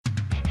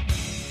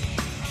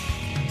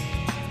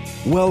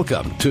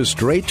Welcome to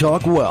Straight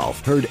Talk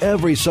Wealth, heard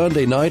every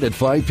Sunday night at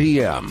 5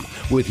 p.m.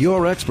 with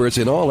your experts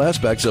in all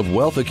aspects of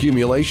wealth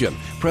accumulation,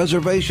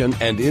 preservation,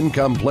 and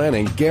income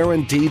planning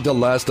guaranteed to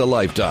last a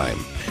lifetime.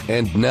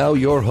 And now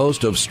your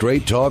host of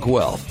Straight Talk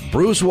Wealth,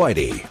 Bruce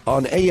Whitey,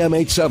 on AM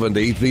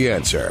 870, The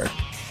Answer.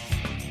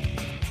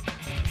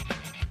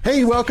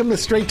 Hey, welcome to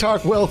Straight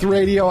Talk Wealth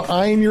Radio.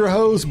 I'm your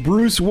host,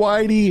 Bruce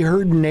Whitey,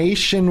 heard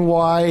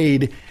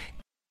nationwide.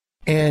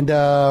 And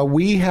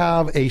we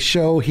have a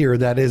show here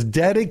that is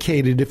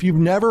dedicated, if you've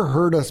never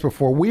heard us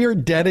before, we are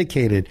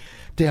dedicated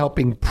to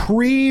helping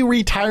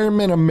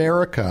pre-retirement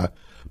America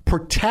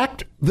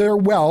protect their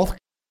wealth.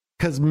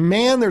 Because,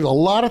 man, there's a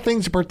lot of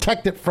things to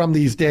protect it from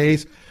these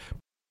days.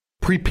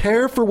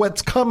 Prepare for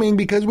what's coming,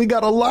 because we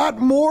got a lot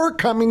more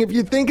coming. If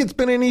you think it's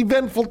been an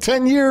eventful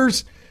 10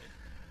 years,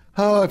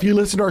 if you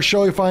listen to our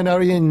show, you find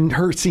out you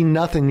ain't seen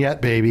nothing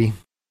yet, baby.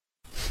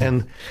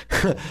 And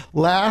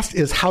last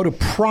is how to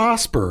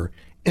prosper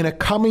in a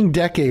coming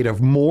decade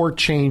of more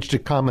change to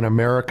come in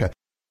America.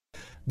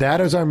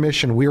 That is our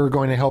mission. We are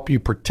going to help you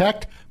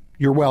protect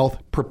your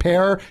wealth,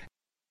 prepare,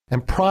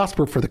 and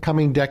prosper for the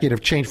coming decade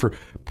of change for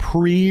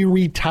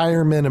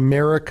pre-retirement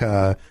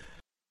America.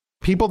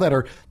 People that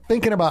are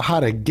thinking about how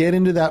to get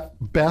into that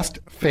best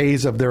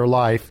phase of their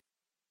life.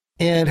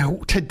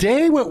 And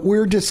today what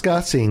we're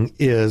discussing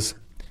is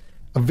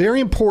a very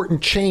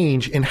important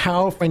change in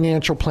how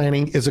financial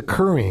planning is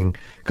occurring,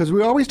 because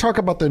we always talk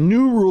about the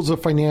new rules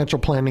of financial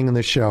planning in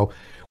the show.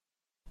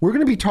 We're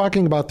going to be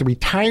talking about the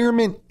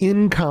retirement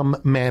income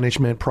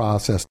management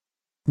process.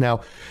 Now,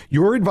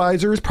 your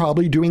advisor is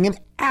probably doing an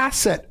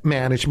asset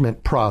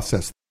management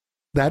process.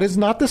 That is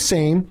not the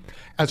same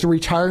as a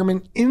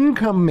retirement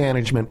income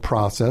management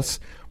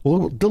process.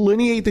 We'll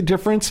delineate the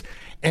difference.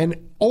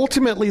 And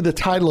ultimately, the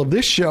title of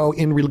this show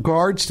in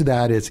regards to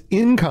that is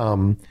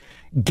Income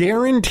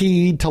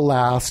Guaranteed to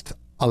Last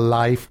a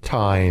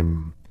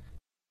Lifetime.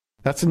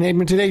 That's the name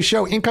of today's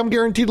show, Income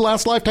Guaranteed to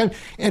Last a Lifetime.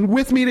 And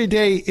with me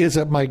today is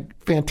my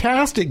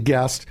fantastic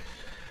guest,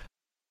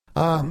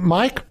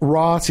 Mike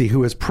Rossi,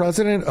 who is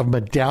president of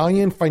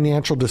Medallion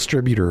Financial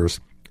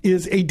Distributors,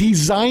 is a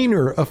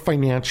designer of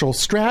financial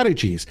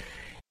strategies.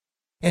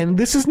 And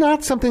this is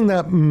not something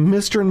that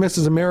Mr. and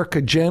Mrs.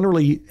 America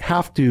generally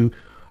have to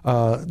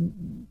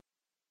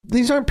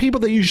these aren't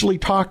people that usually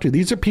talk to.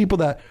 These are people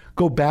that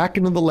go back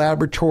into the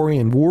laboratory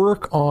and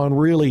work on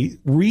really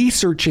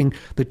researching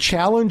the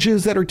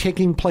challenges that are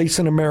taking place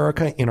in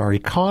America, in our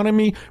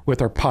economy,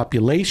 with our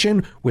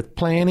population, with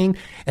planning,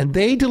 and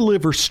they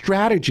deliver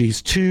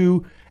strategies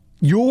to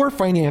your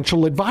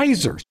financial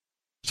advisors.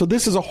 So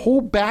this is a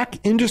whole back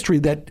industry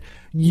that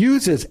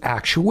uses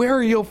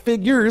actuarial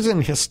figures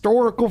and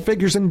historical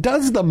figures and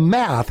does the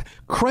math,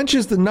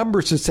 crunches the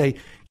numbers to say,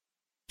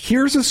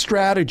 here's a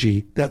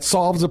strategy that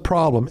solves a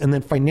problem, and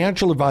then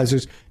financial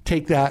advisors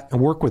take that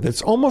and work with it.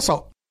 It's almost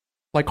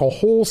like a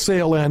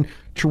wholesale end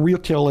to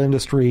retail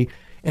industry.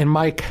 And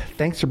Mike,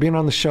 thanks for being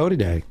on the show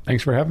today.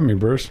 Thanks for having me,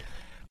 Bruce.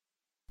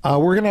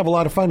 We're going to have a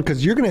lot of fun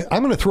because I'm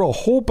going to throw a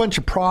whole bunch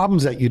of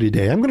problems at you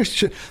today. I'm going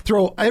to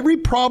throw every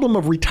problem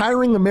of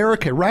retiring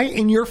America right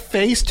in your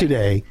face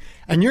today,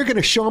 and you're going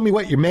to show me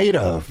what you're made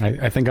of.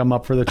 I think I'm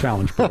up for the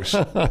challenge, Bruce.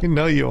 I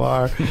know you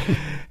are.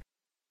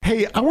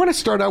 Hey, I want to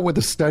start out with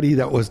a study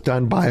that was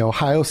done by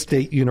Ohio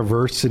State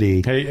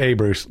University. Hey,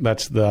 Bruce,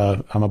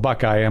 I'm a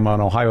Buckeye, I'm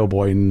an Ohio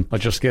boy, and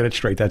let's just get it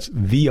straight. That's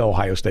the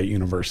Ohio State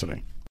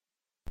University.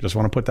 Just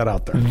want to put that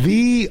out there.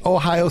 The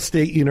Ohio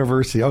State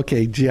University.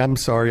 Okay, gee, I'm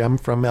sorry. I'm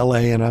from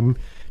L.A., and I'm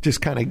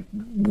just kind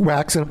of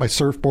waxing up my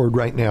surfboard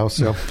right now.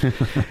 So,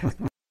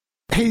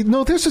 hey,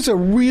 no, this is a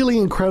really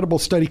incredible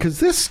study, because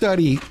this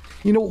study,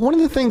 one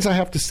of the things I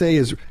have to say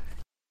is,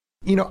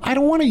 I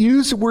don't want to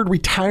use the word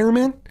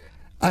retirement.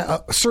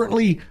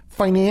 Certainly,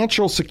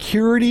 financial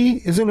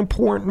security is an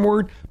important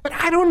word, but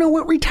I don't know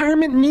what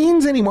retirement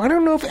means anymore. I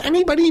don't know if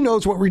anybody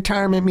knows what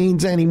retirement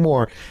means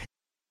anymore.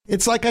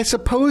 It's like, I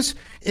suppose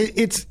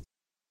it's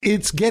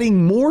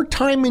getting more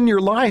time in your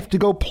life to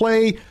go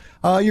play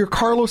your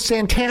Carlos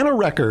Santana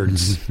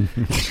records,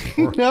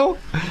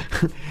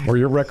 or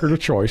your record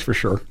of choice, for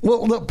sure.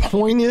 Well, the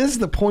point is,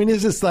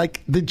 it's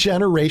like the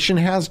generation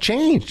has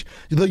changed.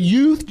 The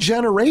youth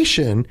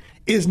generation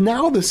is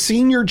now the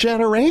senior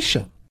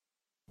generation.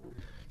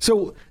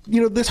 So,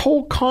 this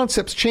whole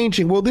concept's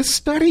changing. Well, this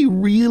study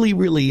really,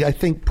 really, I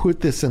think,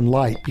 put this in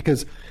light,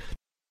 because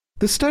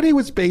the study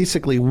was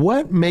basically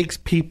what makes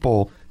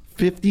people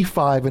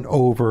 55 and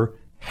over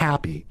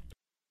happy,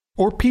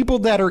 or people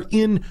that are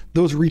in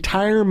those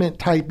retirement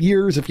type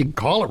years, if you can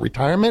call it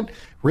retirement.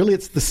 Really,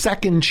 it's the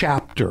second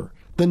chapter,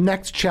 the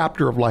next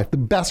chapter of life, the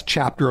best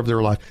chapter of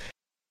their life.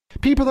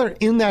 People that are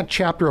in that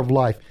chapter of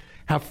life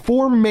have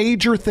four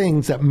major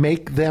things that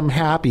make them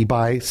happy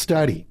by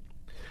study.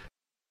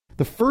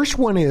 The first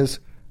one is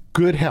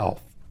good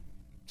health.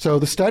 So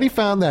the study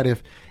found that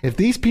if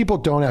these people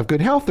don't have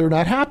good health, they're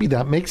not happy.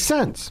 That makes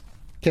sense.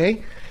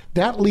 Okay?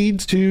 That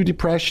leads to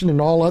depression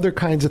and all other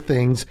kinds of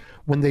things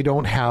when they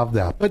don't have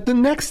that. But the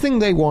next thing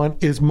they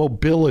want is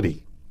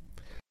mobility.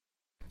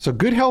 So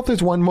good health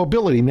is one,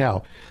 mobility.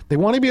 Now, they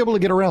want to be able to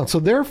get around. So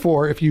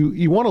therefore, if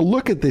you want to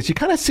look at this, you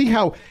kind of see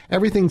how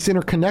everything's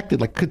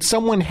interconnected. Like, could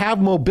someone have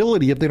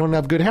mobility if they don't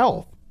have good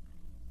health?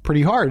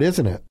 Pretty hard,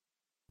 isn't it?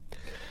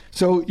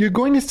 So you're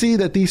going to see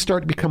that these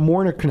start to become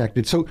more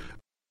interconnected. So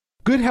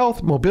good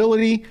health,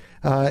 mobility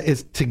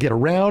is to get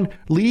around,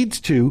 leads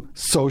to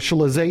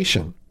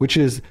socialization, which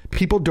is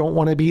people don't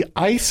want to be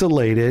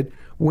isolated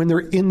when they're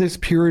in this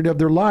period of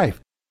their life.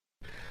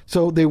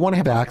 So they want to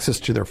have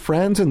access to their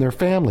friends and their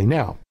family.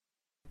 Now,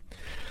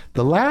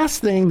 the last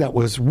thing that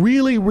was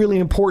really, really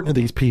important to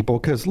these people,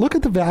 because look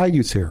at the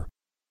values here.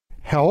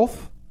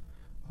 Health,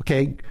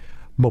 okay,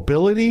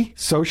 mobility,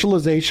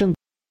 socialization.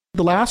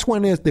 The last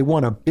one is they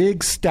want a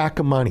big stack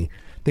of money.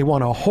 They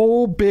want a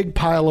whole big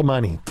pile of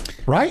money,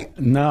 right?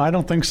 No, I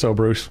don't think so,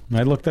 Bruce.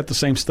 I looked at the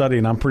same study,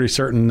 and I'm pretty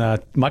certain,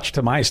 much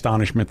to my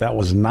astonishment, that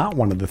was not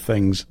one of the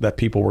things that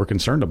people were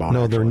concerned about.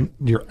 No,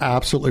 you're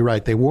absolutely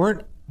right. They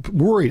weren't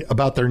worried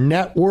about their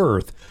net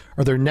worth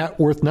or their net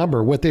worth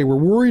number. What they were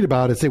worried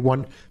about is they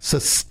want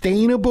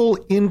sustainable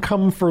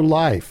income for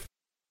life.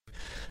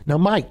 Now,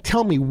 Mike,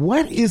 tell me,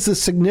 what is the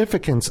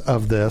significance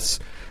of this,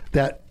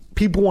 that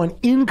people want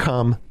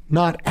income,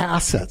 not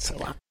assets?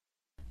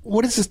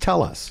 What does this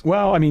tell us?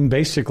 Well, I mean,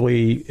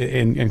 basically,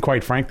 and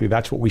quite frankly,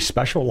 that's what we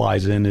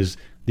specialize in, is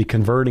the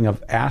converting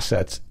of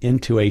assets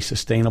into a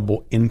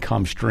sustainable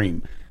income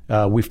stream.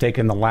 We've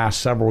taken the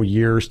last several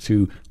years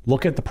to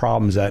look at the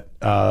problems that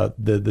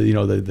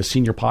the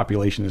senior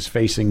population is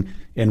facing,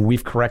 and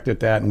we've corrected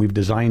that, and we've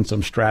designed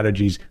some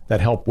strategies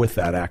that help with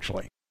that,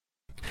 actually.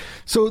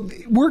 So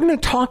we're going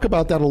to talk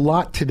about that a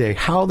lot today,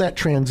 how that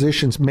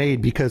transition's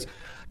made, because I'll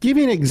give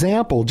you an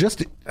example,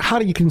 just how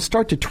you can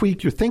start to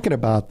tweak your thinking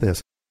about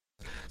this.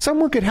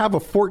 Someone could have a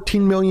 $14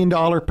 million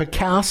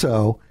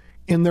Picasso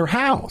in their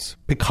house.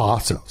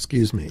 Picasso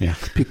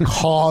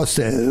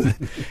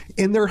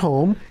in their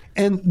home.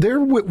 And they're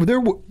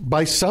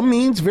by some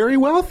means very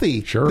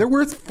wealthy. Sure. They're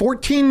worth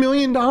 $14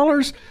 million,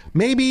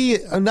 maybe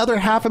another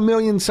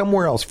 $500,000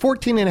 somewhere else,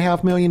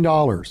 $14.5 million.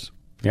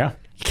 Yeah.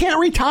 You can't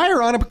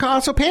retire on a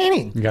Picasso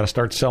painting. You got to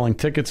start selling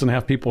tickets and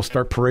have people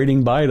start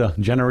parading by to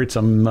generate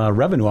some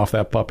revenue off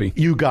that puppy.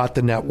 You got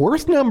the net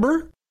worth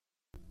number.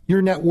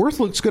 Your net worth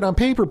looks good on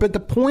paper. But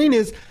the point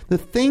is, the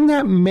thing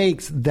that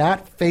makes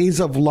that phase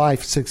of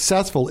life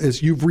successful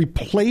is you've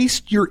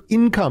replaced your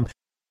income.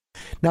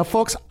 Now,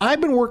 folks,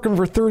 I've been working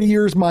for 30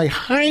 years my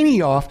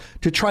hiney off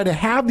to try to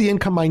have the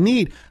income I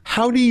need.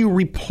 How do you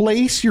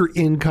replace your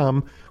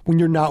income when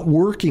you're not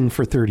working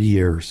for 30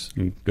 years?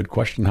 Good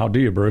question. How do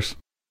you, Bruce?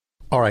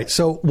 All right.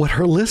 So what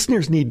our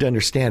listeners need to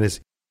understand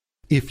is,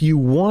 if you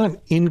want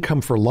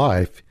income for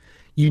life,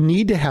 you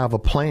need to have a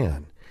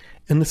plan.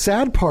 And the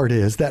sad part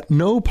is that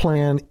no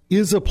plan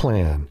is a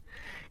plan.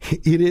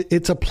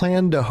 It's a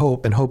plan to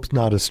hope, and hope's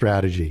not a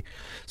strategy.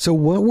 So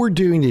what we're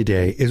doing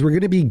today is we're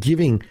going to be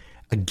giving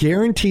a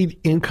guaranteed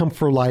income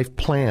for life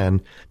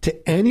plan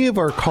to any of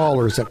our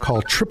callers that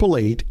call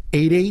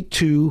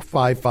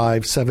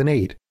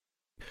 888-882-5578.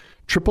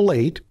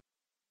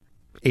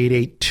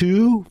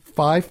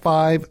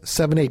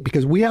 888-882-5578,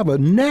 because we have a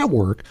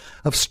network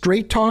of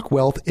Straight Talk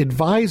Wealth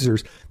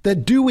advisors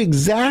that do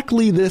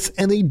exactly this,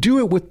 and they do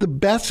it with the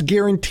best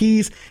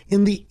guarantees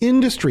in the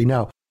industry.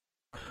 Now,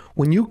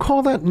 when you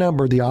call that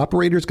number, the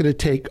operator is going to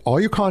take all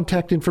your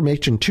contact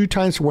information 2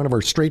 times for one of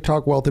our Straight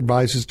Talk Wealth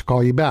advisors to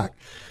call you back.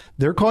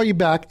 They'll call you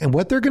back, and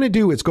what they're going to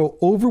do is go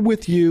over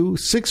with you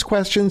 6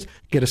 questions,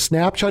 get a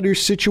snapshot of your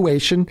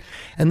situation,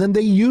 and then they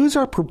use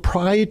our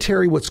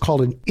proprietary, what's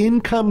called an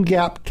income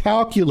gap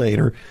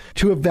calculator,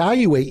 to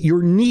evaluate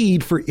your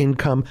need for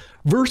income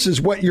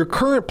versus what your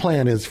current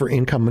plan is for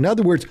income. In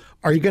other words,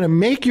 are you going to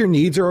make your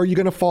needs, or are you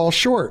going to fall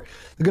short?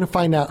 They're going to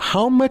find out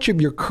how much of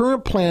your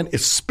current plan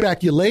is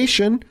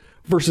speculation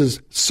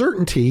versus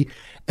certainty,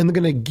 and they're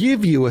going to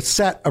give you a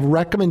set of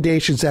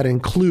recommendations that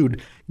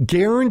include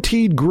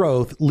guaranteed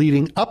growth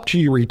leading up to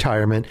your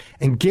retirement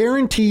and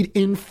guaranteed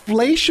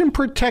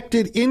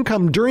inflation-protected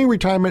income during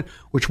retirement,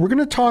 which we're going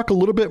to talk a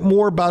little bit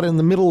more about in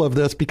the middle of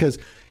this, because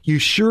you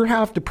sure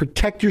have to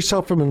protect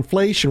yourself from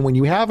inflation when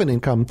you have an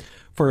income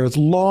for as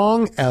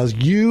long as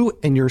you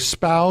and your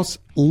spouse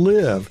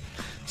live.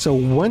 So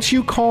once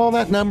you call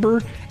that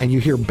number and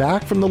you hear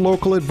back from the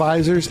local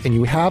advisors and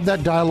you have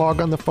that dialogue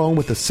on the phone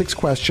with the 6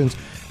 questions,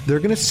 they're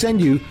going to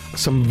send you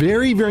some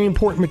very, very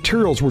important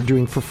materials we're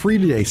doing for free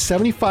today.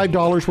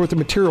 $75 worth of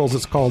materials.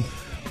 It's called,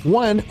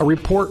 one, a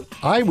report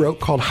I wrote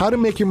called How to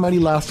Make Your Money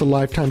Last a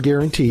Lifetime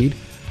Guaranteed.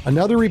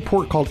 Another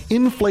report called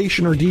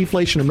Inflation or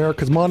Deflation,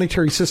 America's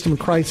Monetary System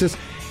Crisis,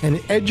 and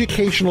an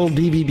educational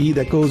DVD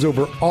that goes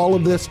over all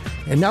of this.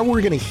 And now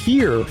we're going to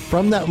hear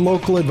from that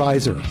local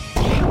advisor.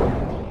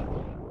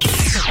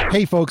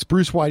 Hey folks,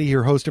 Bruce Whitey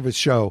here, host of his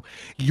show.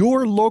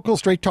 Your local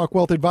Straight Talk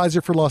Wealth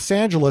advisor for Los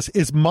Angeles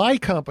is my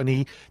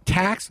company,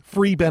 Tax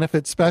Free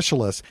Benefit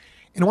Specialist.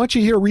 And I want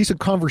you to hear a recent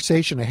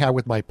conversation I had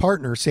with my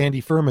partner,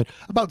 Sandy Furman,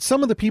 about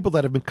some of the people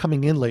that have been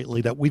coming in lately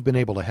that we've been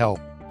able to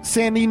help.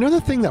 Sandy,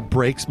 another thing that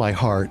breaks my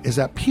heart is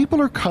that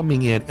people are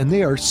coming in and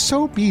they are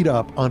so beat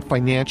up on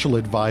financial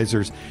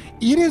advisors.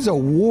 It is a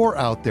war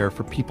out there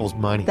for people's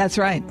money. That's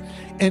right.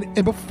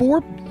 And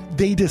before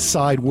they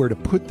decide where to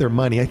put their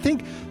money, I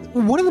think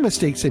one of the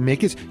mistakes they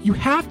make is you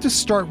have to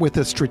start with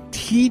a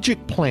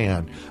strategic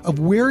plan of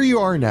where you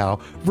are now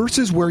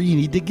versus where you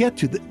need to get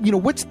to.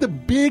 What's the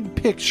big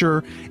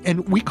picture?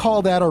 And we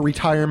call that our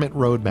retirement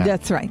roadmap.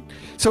 That's right.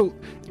 So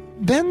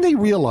then they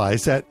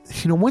realize that,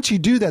 once you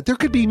do that, there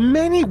could be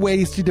many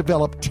ways to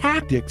develop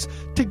tactics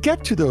to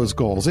get to those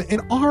goals.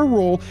 And our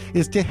role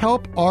is to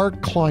help our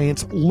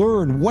clients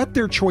learn what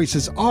their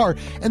choices are,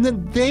 and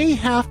then they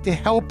have to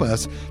help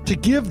us to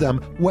give them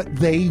what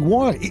they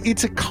want.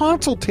 It's a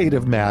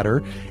consultative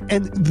matter,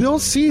 and they'll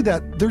see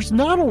that there's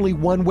not only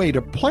one way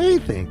to play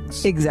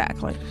things.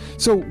 Exactly.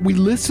 So we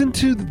listen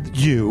to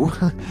you,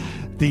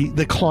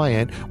 the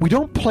client. We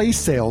don't play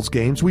sales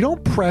games. We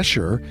don't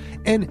pressure.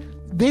 And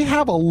they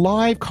have a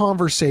live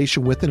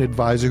conversation with an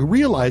advisor who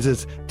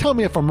realizes, tell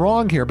me if I'm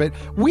wrong here, but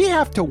we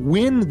have to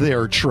win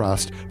their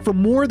trust for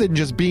more than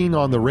just being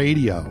on the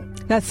radio.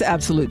 That's the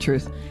absolute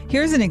truth.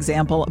 Here's an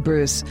example,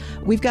 Bruce.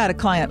 We've got a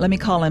client, let me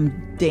call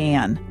him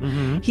Dan.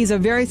 Mm-hmm. He's a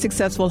very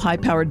successful,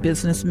 high-powered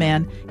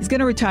businessman. He's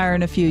going to retire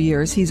in a few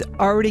years. He's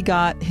already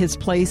got his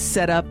place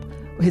set up,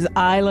 his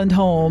island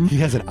home. He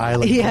has an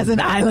island home. He has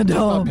an island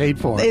home. It's paid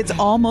for. It's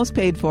almost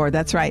paid for.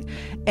 That's right.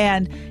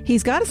 And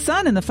he's got a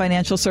son in the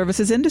financial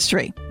services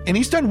industry. And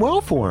he's done well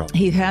for him.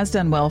 He has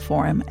done well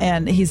for him.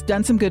 And he's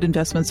done some good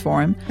investments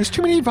for him. There's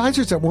too many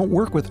advisors that won't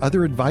work with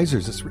other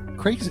advisors. It's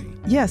crazy.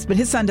 Yes, but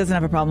his son doesn't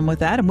have a problem with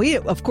that. And we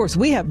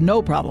have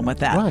no problem with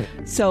that. Right.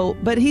 So,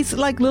 but he's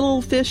like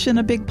little fish in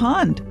a big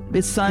pond.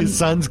 His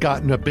son's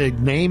gotten a big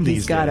name these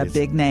days. He's got a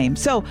big name.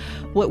 So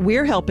what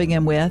we're helping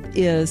him with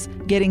is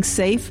getting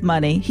safe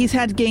money. He's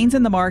had gains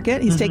in the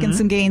market. He's taken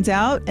some gains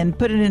out and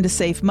put it into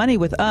safe money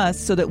with us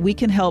so that we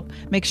can help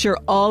make sure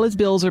all his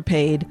bills are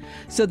paid,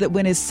 so that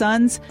when his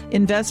son's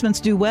investments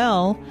do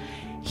well,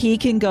 he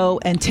can go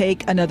and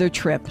take another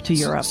trip to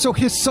Europe. So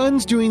his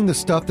son's doing the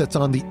stuff that's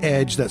on the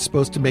edge that's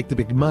supposed to make the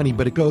big money,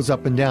 but it goes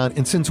up and down.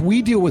 And since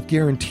we deal with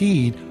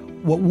guaranteed,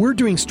 what we're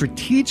doing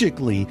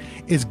strategically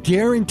is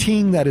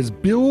guaranteeing that his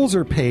bills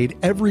are paid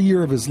every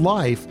year of his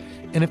life.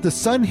 And if the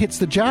son hits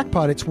the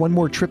jackpot, it's one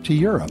more trip to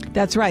Europe.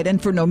 That's right.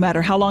 And for no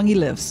matter how long he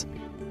lives.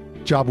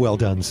 Job well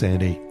done,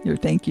 Sandy.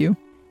 Thank you.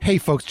 Hey,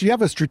 folks, do you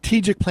have a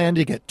strategic plan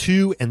to get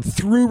to and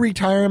through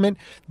retirement?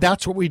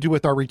 That's what we do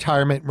with our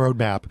retirement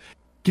roadmap.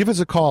 Give us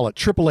a call at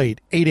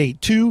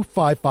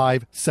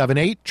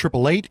 888-882-5578,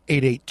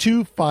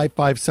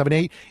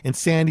 888-882-5578, and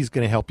Sandy's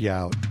going to help you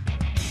out.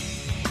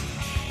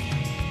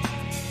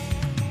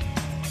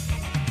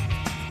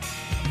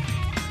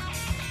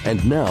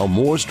 And now,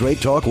 more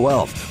Straight Talk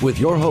Wealth with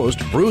your host,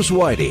 Bruce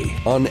Whitey,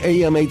 on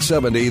AM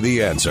 870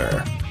 The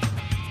Answer.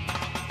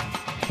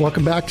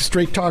 Welcome back to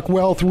Straight Talk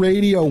Wealth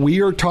Radio.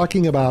 We are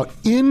talking about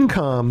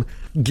income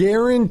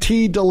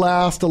guaranteed to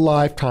last a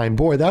lifetime.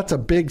 Boy, that's a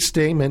big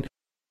statement.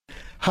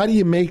 How do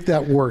you make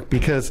that work?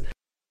 Because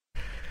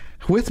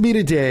with me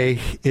today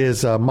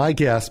is my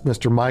guest,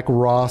 Mr. Michael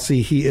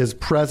Rossi. He is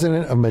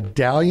president of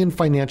Medallion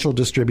Financial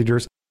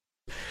Distributors.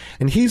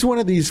 And he's one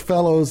of these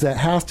fellows that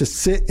has to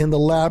sit in the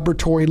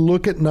laboratory,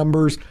 look at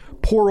numbers,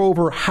 pore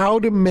over how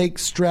to make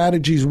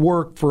strategies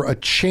work for a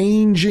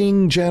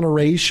changing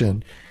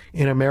generation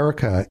in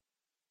America.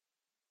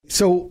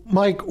 So,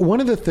 Mike, one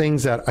of the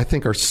things that I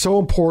think are so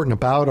important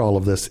about all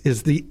of this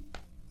is the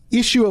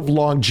issue of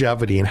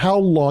longevity and how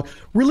long,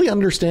 really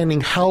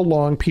understanding how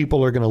long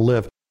people are going to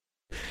live.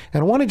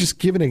 And I want to just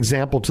give an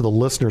example to the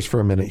listeners for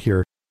a minute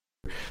here.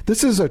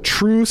 This is a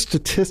true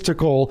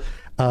statistical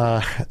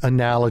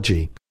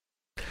analogy,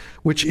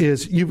 which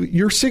is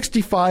you're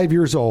 65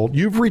 years old,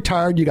 you've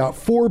retired, you got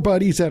 4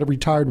 buddies that have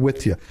retired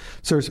with you.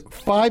 So there's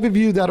 5 of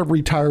you that have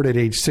retired at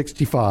age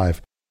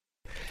 65.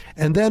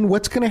 And then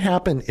what's going to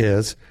happen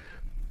is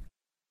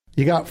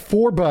you got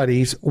 4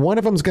 buddies, one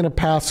of them's going to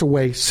pass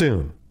away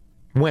soon.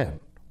 When?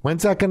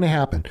 When's that going to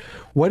happen?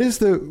 What is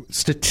the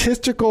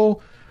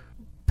statistical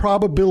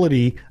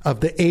probability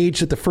of the age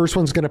that the first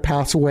one's going to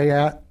pass away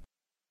at?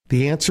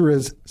 The answer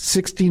is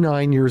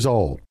 69 years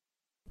old.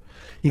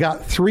 You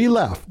got 3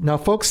 left. Now,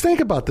 folks, think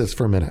about this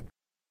for a minute.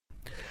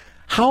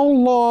 How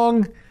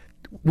long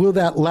will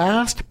that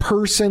last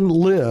person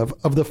live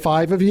of the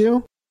 5 of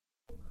you?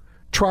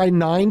 Try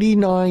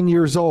 99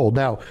 years old.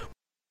 Now,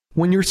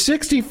 when you're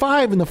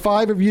 65 and the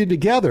 5 of you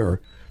together,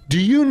 do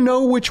you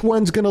know which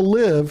one's going to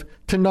live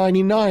to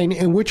 99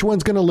 and which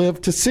one's going to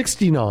live to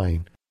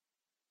 69?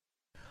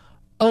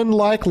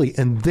 Unlikely.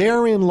 And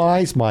therein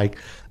lies, Mike,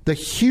 the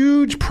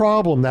huge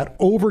problem that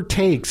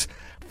overtakes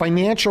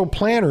financial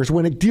planners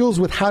when it deals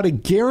with how to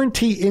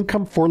guarantee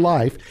income for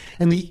life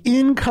and the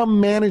income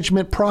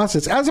management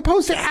process, as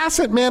opposed to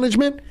asset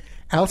management.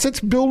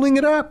 Assets, building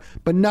it up.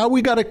 But now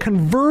we got to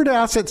convert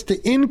assets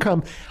to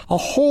income, a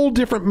whole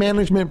different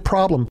management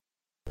problem.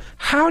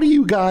 How do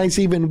you guys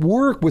even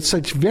work with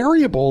such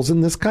variables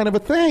in this kind of a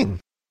thing?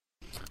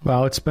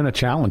 Well, it's been a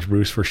challenge,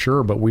 Bruce, for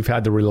sure, but we've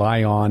had to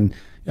rely on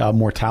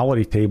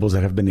mortality tables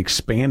that have been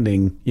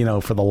expanding,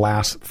 for the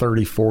last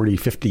 30, 40,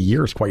 50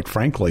 years, quite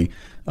frankly,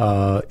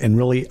 and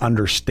really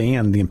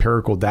understand the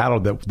empirical data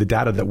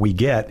that we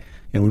get.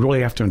 And we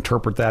really have to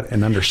interpret that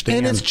and understand.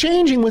 And it's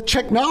changing with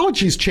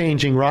technology's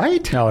changing,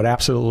 right? No, it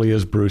absolutely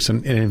is, Bruce.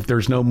 And if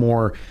there's no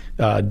more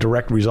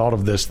direct result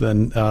of this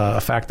than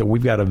a fact that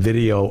we've got a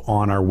video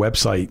on our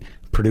website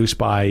produced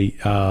by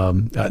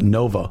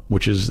Nova,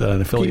 which is an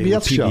affiliate PBS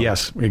with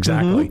PBS. Show.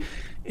 Exactly.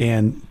 Mm-hmm.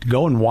 And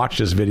go and watch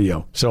this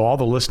video. So all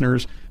the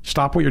listeners,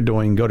 stop what you're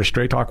doing, go to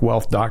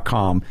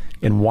straighttalkwealth.com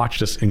and watch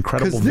this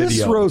incredible video. Because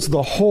this throws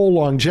the whole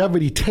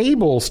longevity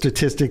table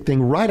statistic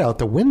thing right out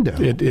the window.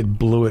 It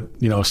blew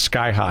it,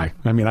 sky high.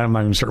 I mean, I'm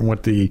not even certain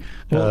what the,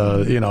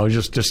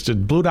 just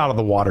it blew it out of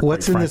the water.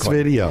 What's in this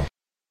video?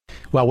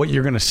 Well, what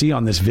you're going to see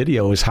on this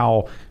video is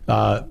how,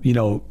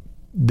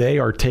 they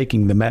are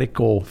taking, the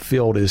medical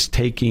field is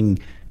taking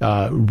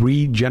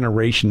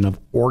regeneration of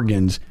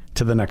organs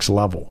to the next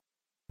level.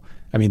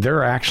 I mean,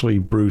 they're actually,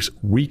 Bruce,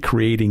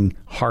 recreating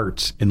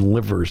hearts and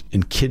livers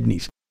and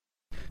kidneys.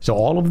 So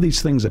all of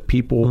these things that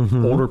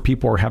older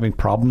people are having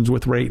problems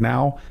with right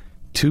now,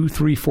 2,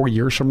 3, 4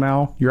 years from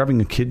now, you're having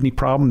a kidney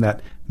problem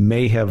that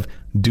may have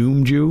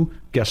doomed you.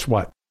 Guess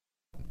what?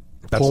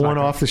 Pull one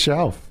off the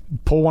shelf.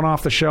 Pull one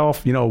off the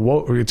shelf. It's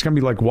going to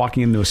be like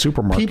walking into a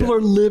supermarket. People are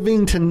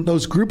living to,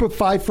 those group of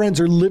 5 friends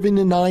are living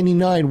to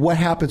 99. What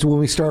happens when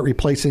we start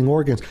replacing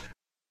organs?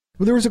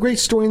 Well, there was a great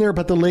story in there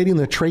about the lady in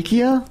the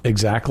trachea.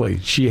 Exactly.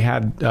 She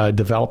had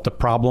developed a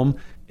problem,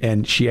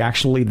 and she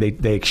actually,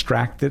 they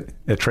extracted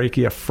a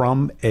trachea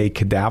from a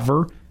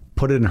cadaver,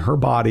 put it in her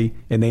body,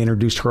 and they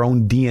introduced her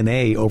own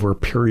DNA over a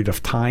period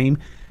of time.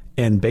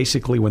 And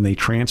basically, when they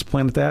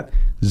transplanted that,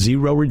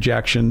 0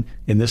 rejection.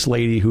 And this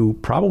lady, who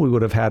probably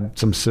would have had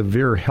some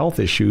severe health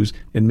issues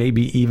and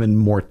maybe even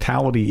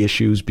mortality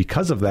issues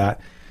because of that,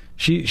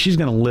 she's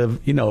going to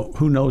live,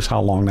 who knows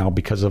how long now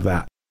because of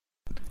that.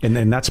 And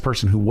then that's a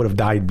person who would have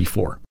died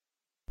before.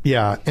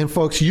 Yeah. And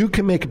folks, you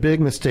can make a big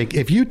mistake.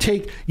 If you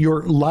take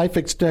your life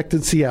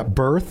expectancy at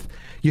birth,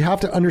 you have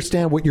to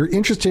understand what you're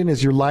interested in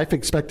is your life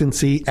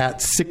expectancy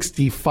at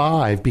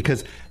 65,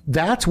 because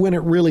that's when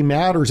it really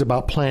matters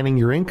about planning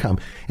your income.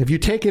 If you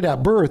take it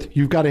at birth,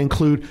 you've got to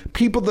include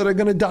people that are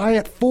going to die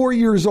at 4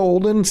 years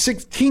old and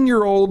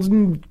 16-year-olds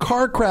and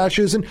car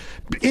crashes and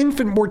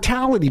infant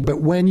mortality.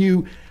 But when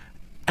you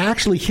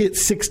actually hit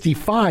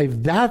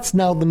 65, that's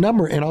now the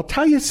number. And I'll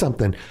tell you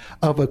something,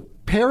 of a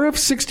pair of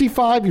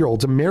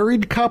 65-year-olds, a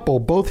married couple,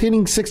 both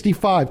hitting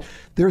 65,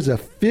 there's a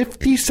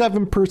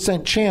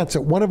 57% chance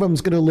that one of them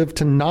is going to live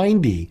to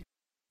 90.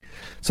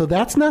 So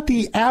that's not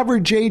the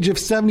average age of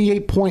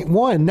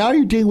 78.1. Now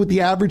you're dealing with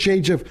the average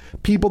age of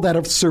people that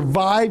have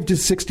survived to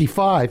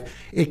 65.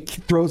 It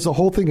throws the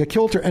whole thing a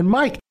kilter. And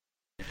Mike,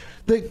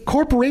 the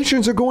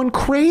corporations are going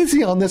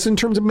crazy on this in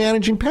terms of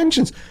managing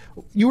pensions.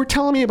 You were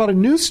telling me about a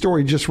news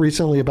story just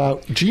recently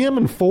about GM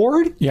and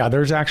Ford. Yeah,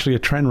 there's actually a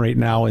trend right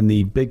now in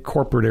the big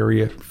corporate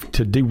area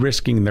to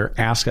de-risking their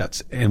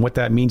assets. And what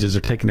that means is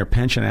they're taking their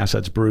pension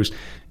assets, Bruce,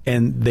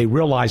 and they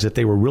realize that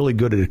they were really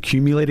good at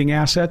accumulating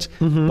assets,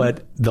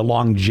 but the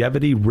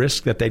longevity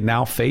risk that they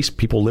now face,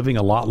 people living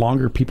a lot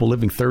longer, people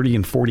living 30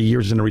 and 40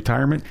 years into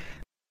retirement,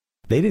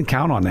 they didn't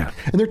count on that.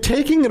 And they're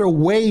taking it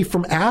away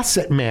from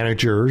asset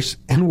managers.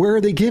 And where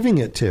are they giving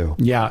it to?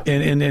 Yeah.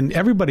 And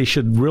everybody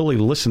should really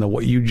listen to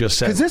what you just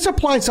said. Because this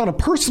applies on a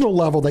personal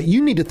level that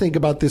you need to think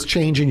about this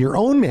change in your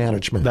own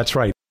management. That's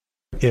right.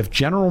 If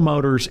General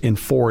Motors and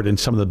Ford and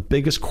some of the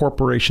biggest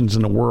corporations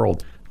in the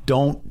world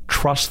don't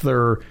trust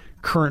their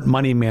current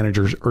money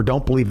managers or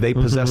don't believe they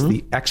possess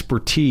the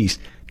expertise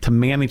to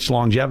manage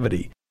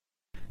longevity,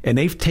 and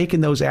they've taken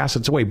those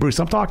assets away.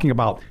 Bruce, I'm talking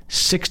about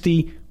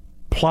 $60+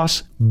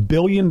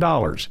 billion,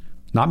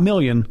 not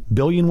million,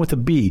 billion with a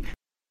B,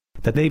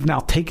 that they've now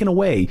taken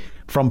away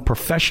from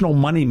professional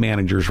money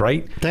managers,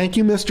 right? Thank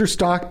you, Mr.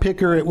 Stock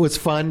Picker. It was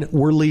fun.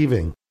 We're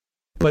leaving.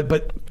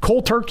 But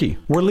cold turkey,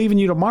 we're leaving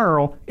you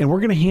tomorrow, and we're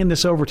going to hand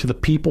this over to the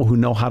people who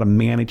know how to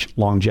manage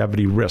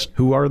longevity risk.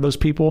 Who are those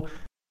people?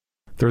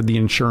 They're the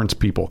insurance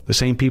people, the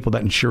same people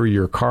that insure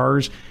your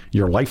cars,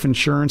 your life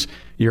insurance,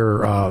 your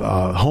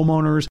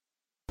homeowners.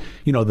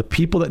 The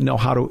people that know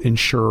how to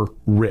insure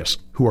risk,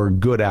 who are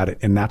good at it,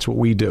 and that's what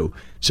we do.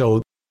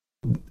 So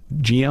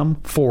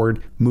GM,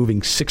 Ford,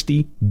 moving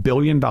 $60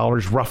 billion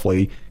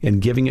roughly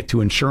and giving it to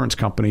insurance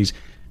companies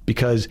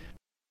because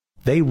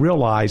they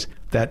realize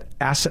that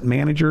asset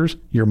managers,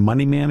 your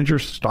money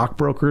managers,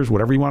 stockbrokers,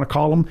 whatever you want to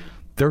call them,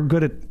 they're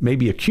good at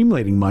maybe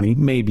accumulating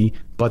money,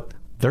 but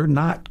they're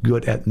not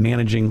good at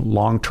managing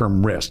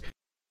long-term risk.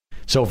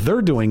 So if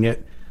they're doing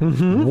it,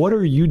 what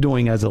are you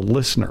doing as a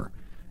listener?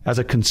 As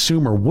a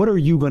consumer, what are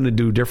you going to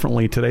do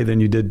differently today than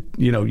you did,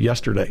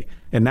 yesterday?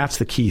 And that's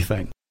the key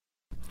thing.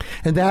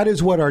 And that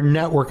is what our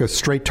network of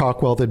Straight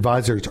Talk Wealth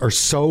advisors are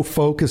so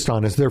focused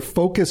on, is they're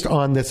focused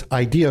on this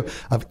idea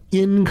of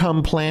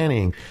income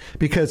planning.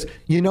 Because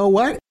you know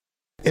what?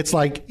 It's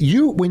like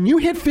when you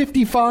hit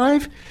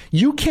 55,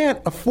 you can't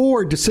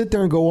afford to sit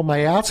there and go, well, my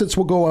assets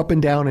will go up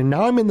and down, and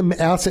now I'm in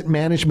the asset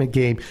management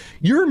game.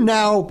 You're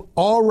now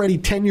already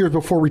 10 years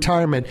before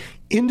retirement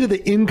into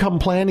the income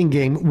planning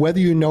game, whether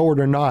you know it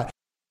or not.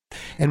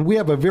 And we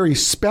have a very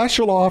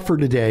special offer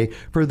today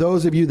for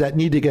those of you that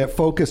need to get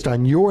focused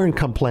on your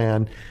income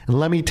plan. And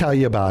let me tell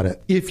you about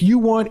it. If you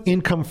want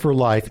income for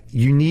life,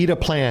 you need a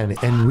plan.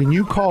 And when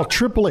you call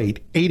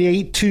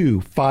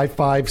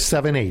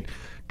 888-882-5578,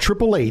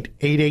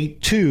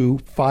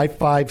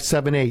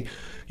 888-882-5578,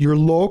 your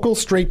local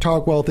Straight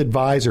Talk Wealth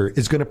advisor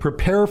is going to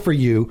prepare for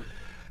you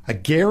a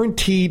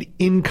guaranteed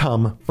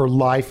income for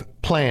life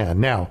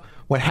plan. Now,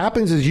 what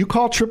happens is you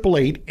call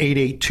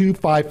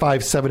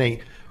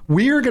 888-882-5578.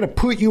 We are going to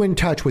put you in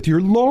touch with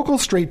your local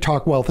Straight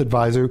Talk Wealth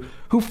advisor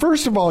who,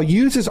 first of all,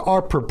 uses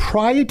our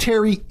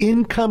proprietary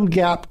income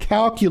gap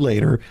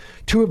calculator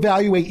to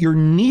evaluate your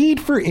need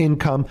for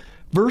income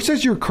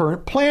versus your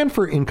current plan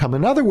for income.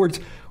 In other words,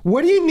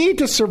 what do you need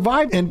to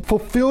survive and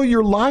fulfill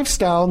your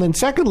lifestyle? And then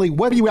secondly,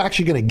 what are you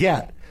actually going to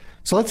get?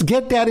 So let's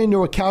get that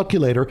into a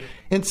calculator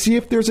and see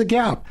if there's a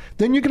gap.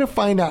 Then you're going to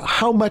find out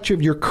how much of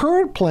your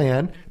current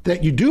plan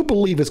that you do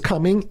believe is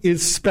coming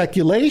is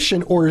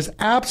speculation or is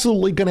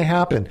absolutely going to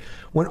happen.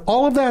 When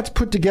all of that's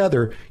put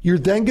together, you're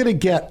then going to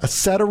get a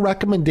set of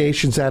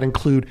recommendations that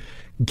include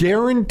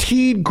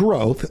guaranteed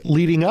growth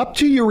leading up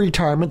to your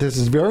retirement. This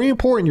is very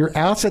important. Your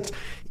assets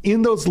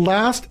in those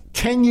last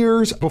 10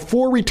 years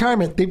before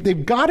retirement,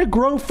 they've got to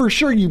grow for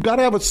sure. You've got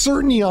to have a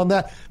certainty on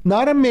that,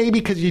 not a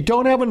maybe, because you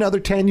don't have another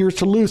 10 years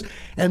to lose.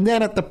 And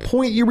then at the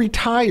point you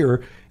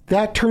retire,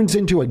 that turns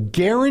into a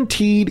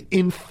guaranteed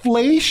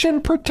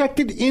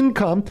inflation-protected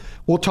income.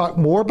 We'll talk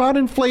more about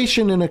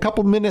inflation in a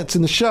couple minutes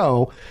in the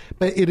show,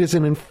 but it is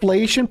an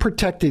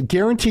inflation-protected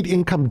guaranteed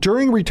income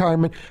during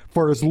retirement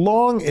for as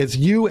long as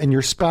you and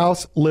your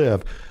spouse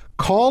live.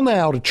 Call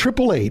now to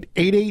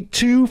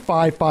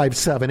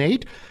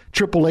 888-882-5578,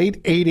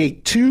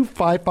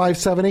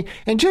 888-882-5578,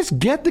 and just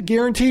get the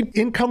guaranteed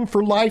income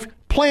for life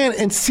plan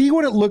and see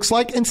what it looks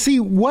like and see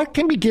what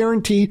can be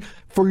guaranteed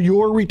for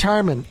your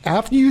retirement.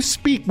 After you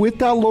speak with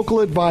that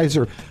local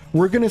advisor,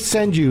 we're going to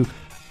send you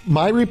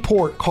my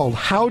report called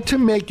How to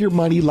Make Your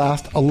Money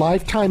Last a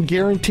Lifetime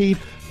Guaranteed.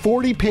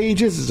 40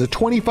 pages is a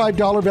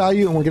 $25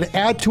 value, and we're going to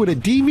add to it a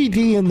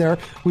DVD in there,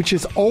 which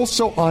is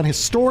also on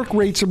historic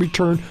rates of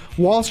return,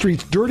 Wall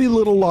Street's dirty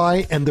little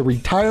lie, and the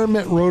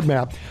retirement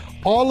roadmap.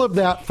 All of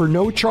that for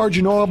no charge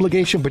and no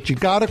obligation, but you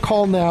got to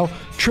call now,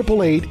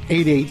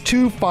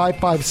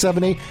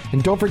 888-882-5578.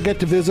 And don't forget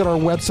to visit our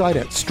website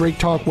at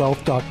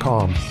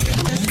straighttalkwealth.com.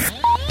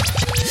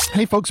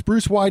 Hey folks,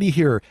 Bruce Whitey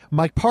here.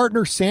 My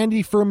partner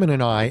Sandy Furman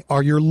and I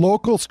are your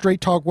local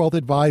Straight Talk Wealth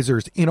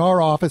advisors in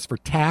our office for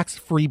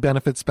tax-free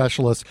benefit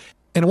specialists.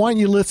 And I want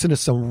you to listen to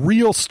some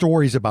real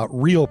stories about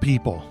real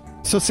people.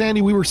 So,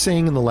 Sandy, we were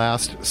saying in the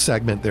last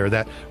segment there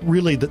that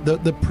really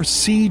the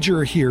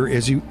procedure here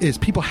is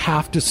people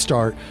have to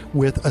start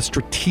with a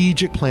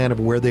strategic plan of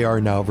where they are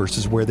now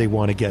versus where they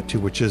want to get to,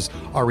 which is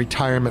our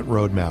retirement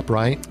roadmap,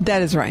 right?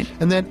 That is right.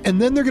 And then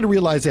they're going to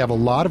realize they have a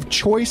lot of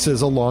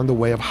choices along the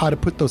way of how to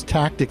put those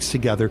tactics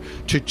together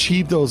to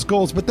achieve those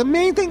goals. But the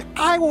main thing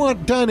I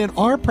want done in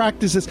our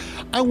practice is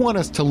I want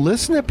us to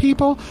listen to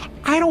people.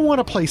 I don't want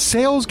to play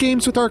sales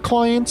games with our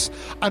clients.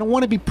 I don't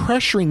want to be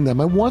pressuring them.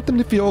 I want them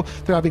to feel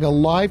they're having a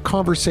live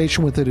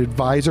conversation with an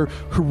advisor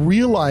who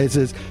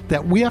realizes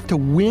that we have to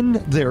win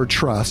their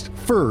trust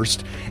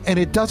first, and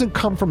it doesn't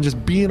come from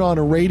just being on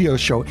a radio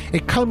show.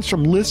 It comes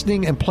from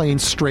listening and playing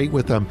straight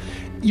with them.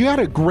 You had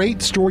a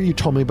great story you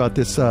told me about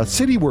this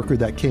city worker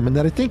that came in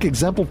that I think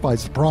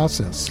exemplifies the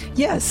process.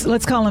 Yes,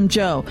 let's call him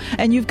Joe.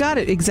 And you've got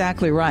it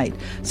exactly right.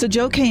 So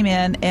Joe came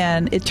in,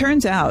 and it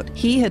turns out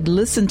he had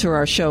listened to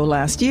our show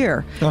last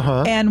year.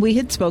 And we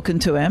had spoken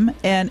to him,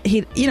 and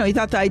he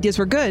thought the ideas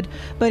were good,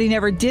 but he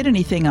never did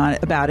anything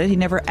about it. He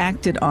never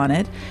acted on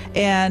it.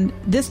 And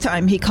this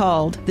time he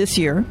called this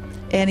year.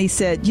 And he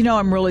said,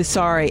 I'm really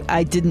sorry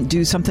I didn't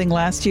do something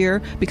last year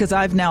because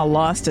I've now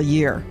lost a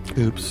year.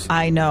 Oops.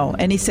 I know.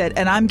 And he said,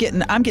 and I'm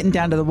getting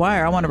down to the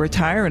wire. I want to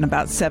retire in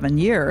about 7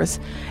 years.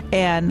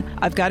 And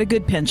I've got a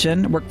good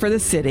pension, work for the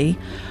city,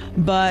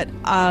 but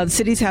the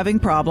city's having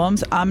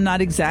problems. I'm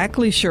not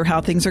exactly sure how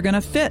things are going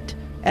to fit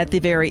at the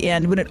very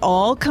end. When it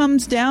all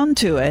comes down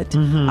to it,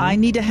 I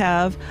need to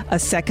have a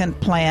second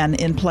plan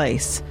in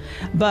place.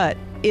 But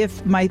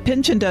if my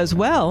pension does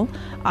well,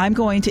 I'm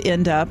going to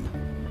end up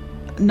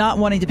not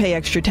wanting to pay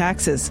extra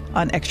taxes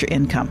on extra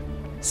income.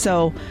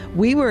 So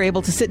we were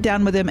able to sit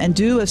down with him and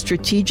do a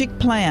strategic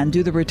plan,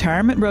 do the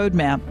retirement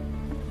roadmap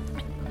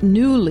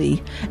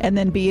newly, and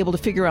then be able to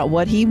figure out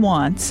what he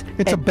wants.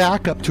 It's a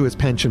backup to his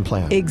pension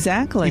plan.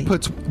 Exactly. He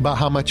puts about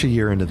how much a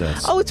year into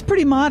this? Oh, it's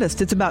pretty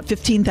modest. It's about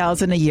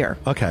 $15,000 a year.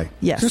 Okay.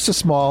 Yes. Just a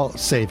small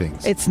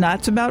savings. It's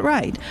not about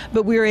right.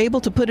 But we were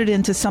able to put it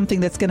into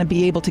something that's going to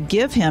be able to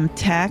give him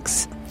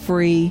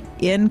tax-free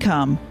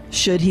income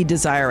should he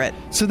desire it.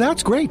 So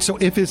that's great. So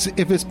if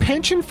his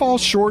pension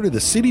falls short or the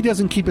city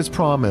doesn't keep his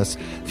promise,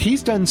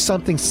 he's done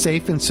something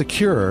safe and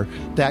secure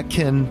that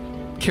can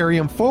carry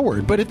him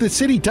forward. But if the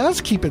city does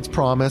keep its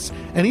promise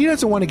and he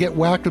doesn't want to get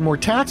whacked with more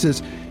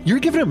taxes, you're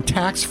giving him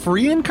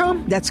tax-free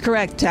income? That's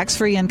correct.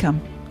 Tax-free income.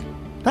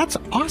 That's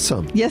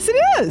awesome. Yes, it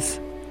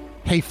is.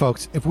 Hey,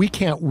 folks, if we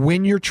can't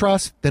win your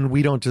trust, then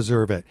we don't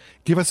deserve it.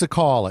 Give us a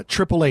call at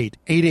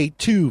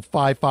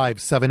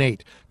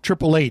 888-882-5578.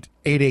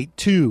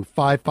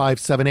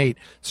 888-882-5578.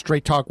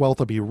 Straight Talk Wealth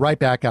will be right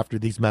back after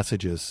these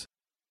messages.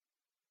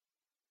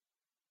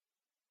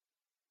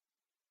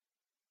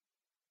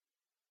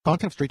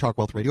 Content of Straight Talk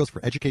Wealth Radio is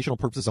for educational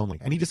purposes only.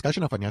 Any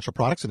discussion of financial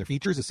products and their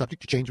features is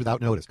subject to change without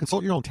notice.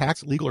 Consult your own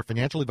tax, legal, or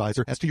financial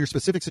advisor as to your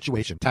specific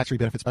situation. Tax-free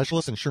benefit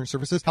specialist and insurance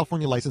services,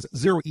 California license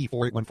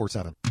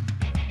 0E48147.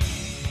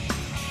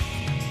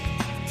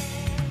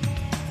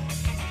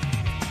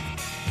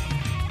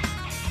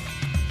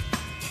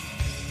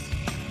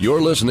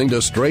 You're listening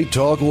to Straight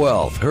Talk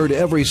Wealth, heard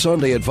every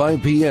Sunday at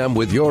 5 p.m.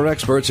 with your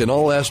experts in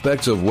all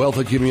aspects of wealth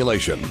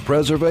accumulation,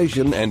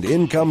 preservation, and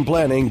income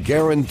planning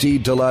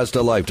guaranteed to last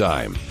a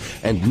lifetime.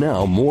 And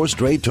now more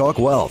Straight Talk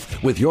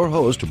Wealth with your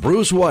host,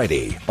 Bruce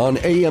Whitey, on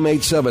AM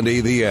 870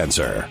 The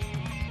Answer.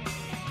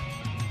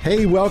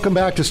 Hey, welcome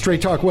back to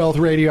Straight Talk Wealth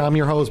Radio. I'm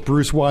your host,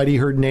 Bruce Whitey,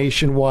 heard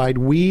nationwide.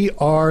 We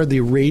are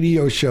the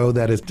radio show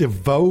that is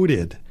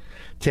devoted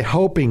to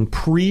helping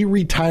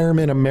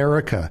pre-retirement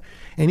America.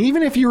 And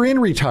even if you're in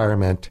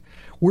retirement,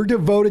 we're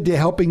devoted to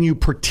helping you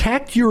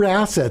protect your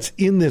assets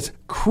in this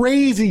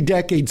crazy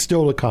decade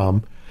still to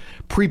come,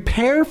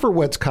 prepare for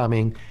what's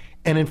coming,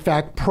 and in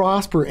fact,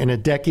 prosper in a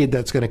decade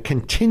that's going to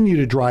continue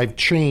to drive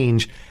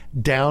change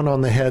down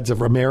on the heads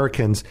of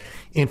Americans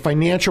in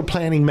financial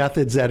planning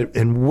methods that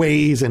and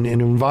ways and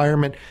an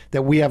environment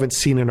that we haven't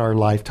seen in our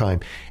lifetime.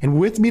 And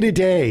with me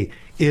today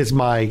is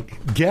my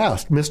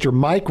guest, Mr.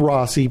 Mike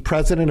Rossi,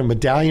 president of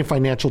Medallion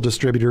Financial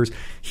Distributors.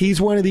 He's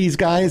one of these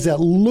guys that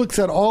looks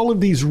at all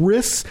of these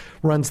risks,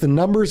 runs the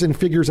numbers, and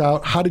figures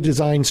out how to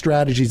design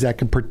strategies that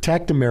can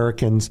protect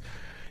Americans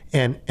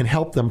and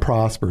help them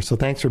prosper. So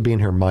thanks for being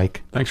here,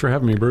 Mike. Thanks for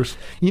having me, Bruce.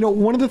 You know,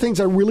 one of the things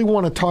I really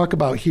want to talk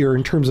about here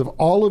in terms of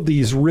all of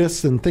these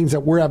risks and things that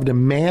we're having to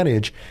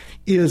manage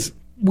is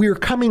we're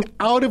coming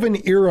out of an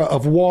era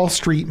of Wall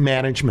Street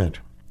management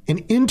and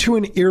into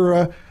an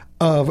era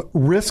of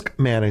risk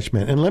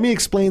management. And let me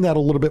explain that a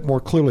little bit more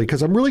clearly,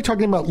 because I'm really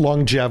talking about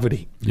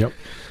longevity. Yep.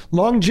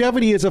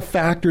 Longevity is a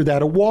factor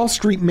that a Wall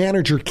Street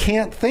manager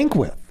can't think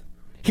with.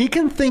 He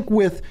can think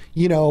with,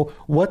 you know,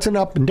 what's an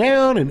up and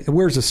down and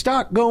where's the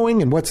stock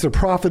going and what's the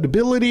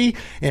profitability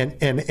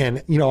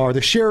and you know, are the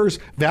shares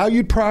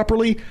valued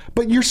properly?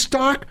 But your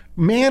stock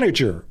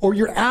manager or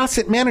your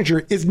asset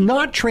manager is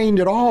not trained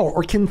at all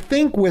or can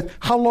think with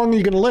how long are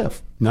you going to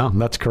live. No,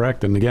 that's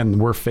correct. And again,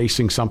 we're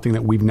facing something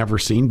that we've never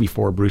seen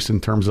before, Bruce, in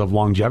terms of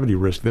longevity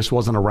risk. This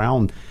wasn't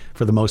around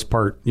for the most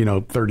part, you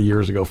know, 30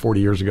 years ago,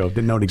 40 years ago.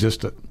 Didn't know it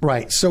existed.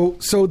 Right. So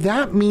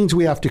that means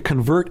we have to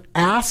convert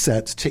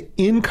assets to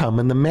income,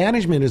 and the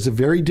management is a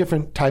very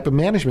different type of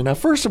management. Now,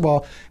 first of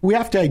all, we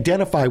have to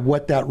identify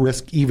what that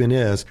risk even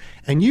is.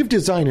 And you've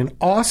designed an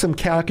awesome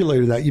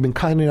calculator that you've been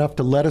kind enough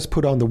to let us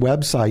put on the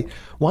website.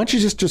 Why don't you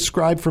just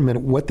describe for a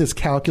minute what this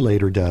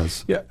calculator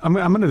does? Yeah, I'm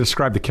going to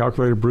describe the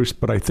calculator, Bruce,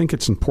 but I think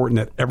it's important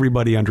that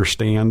everybody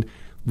understand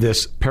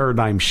this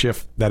paradigm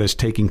shift that is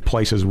taking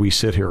place as we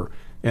sit here.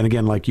 And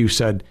again, like you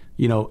said,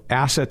 you know,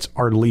 assets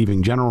are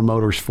leaving. General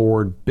Motors,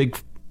 Ford, big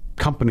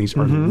companies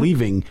are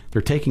leaving.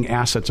 They're taking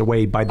assets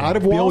away by the out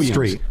of billions. Wall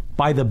Street.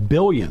 By the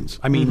billions.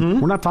 I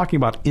mean, we're not talking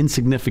about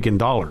insignificant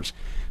dollars.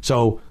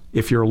 So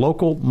if you're a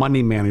local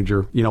money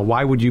manager, you know,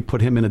 why would you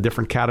put him in a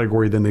different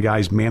category than the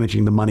guys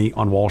managing the money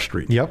on Wall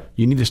Street? Yep.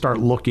 You need to start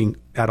looking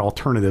at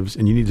alternatives,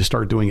 and you need to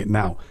start doing it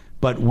now.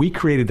 But we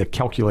created a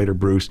calculator,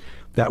 Bruce,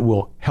 that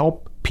will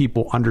help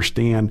people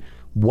understand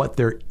what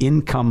their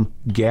income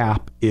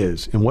gap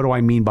is. And what do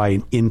I mean by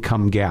an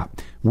income gap?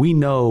 We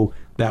know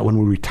that when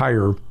we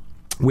retire,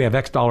 we have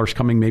X dollars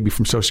coming maybe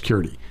from Social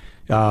Security,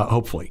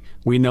 hopefully.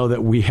 We know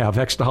that we have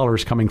X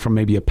dollars coming from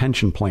maybe a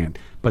pension plan.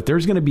 But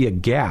there's going to be a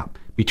gap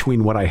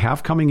between what I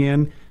have coming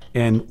in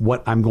and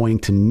what I'm going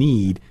to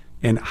need.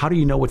 And how do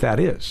you know what that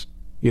is?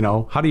 You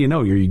know, how do you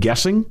know? Are you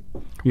guessing?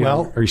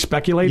 Are you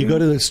speculating? You go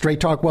to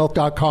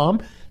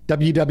straighttalkwealth.com,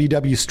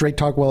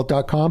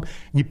 www.straighttalkwealth.com.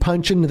 You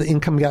punch into the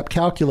income gap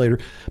calculator.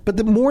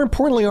 But more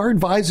importantly, our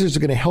advisors are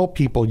going to help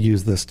people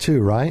use this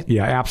too, right?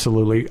 Yeah,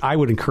 absolutely. I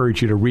would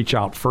encourage you to reach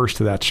out first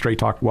to that Straight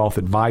Talk Wealth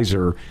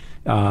advisor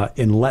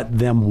and let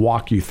them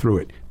walk you through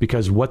it.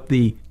 Because what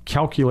the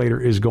calculator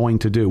is going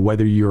to do,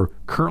 whether you're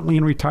currently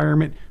in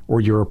retirement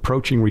or you're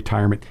approaching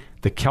retirement,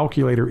 the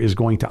calculator is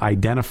going to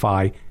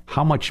identify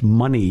how much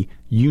money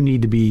you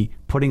need to be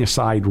putting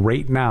aside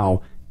right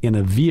now in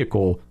a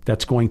vehicle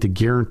that's going to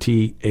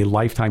guarantee a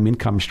lifetime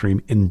income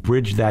stream and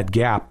bridge that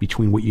gap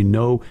between what you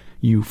know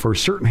you for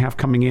certain have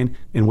coming in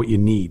and what you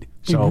need.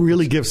 So it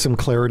really gives some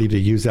clarity to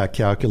use that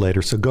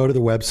calculator. So go to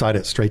the website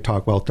at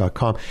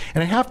straighttalkwealth.com.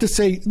 And I have to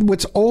say,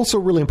 what's also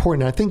really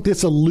important, I think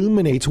this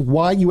illuminates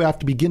why you have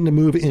to begin to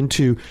move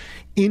into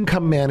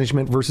income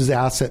management versus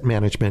asset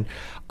management.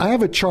 I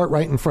have a chart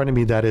right in front of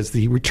me that is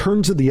the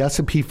returns of the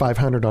S&P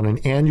 500 on an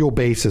annual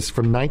basis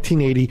from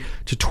 1980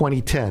 to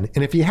 2010.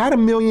 And if you had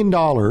 $1 million,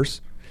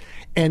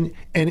 and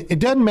it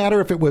doesn't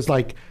matter if it was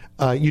like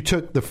you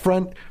took the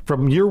front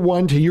from year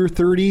 1 to year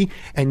 30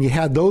 and you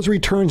had those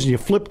returns and you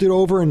flipped it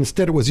over and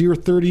instead it was year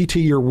 30 to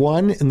year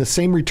 1 and the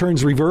same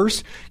returns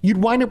reversed, you'd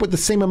wind up with the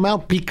same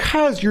amount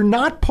because you're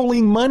not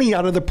pulling money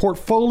out of the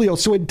portfolio,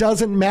 so it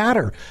doesn't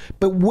matter.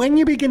 But when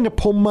you begin to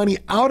pull money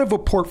out of a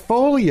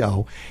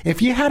portfolio,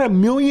 if you had $1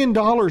 million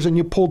and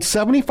you pulled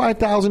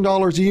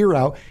 $75,000 a year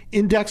out,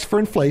 indexed for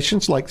inflation,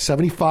 it's like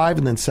 75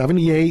 and then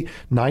 78,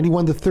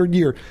 91 the third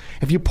year.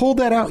 If you pulled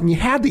that out and you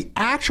had the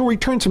actual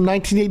returns from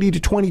 1980 to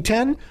 2010,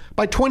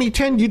 by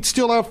 2010, you'd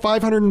still have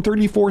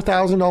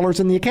 $534,000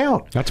 in the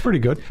account. That's pretty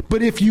good.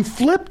 But if you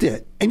flipped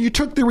it and you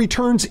took the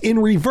returns in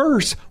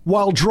reverse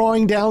while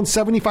drawing down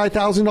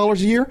 $75,000 a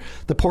year,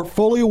 the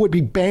portfolio would be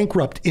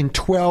bankrupt in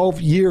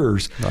 12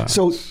 years. Wow.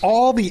 So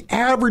all the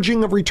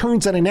averaging of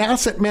returns that an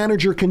asset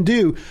manager can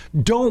do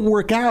don't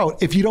work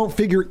out if you don't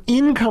figure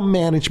income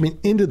management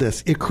into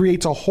this. It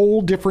creates a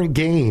whole different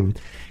game.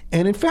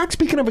 And in fact,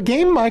 speaking of a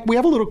game, Mike, we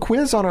have a little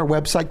quiz on our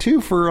website,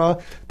 too,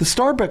 for the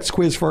Starbucks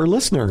quiz for our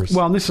listeners.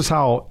 Well, and this is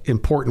how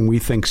important we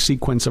think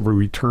sequence of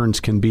returns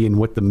can be and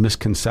what the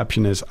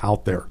misconception is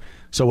out there.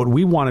 So what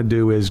we want to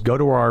do is go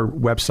to our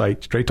website,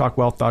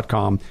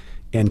 straighttalkwealth.com,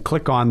 and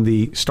click on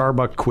the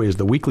Starbucks quiz,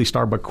 the weekly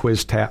Starbucks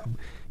quiz tab,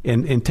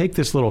 and take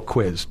this little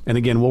quiz. And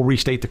again, we'll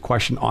restate the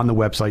question on the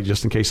website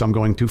just in case I'm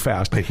going too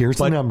fast. But here's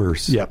the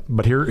numbers. Yeah,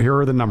 but here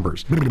are the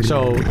numbers.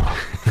 So,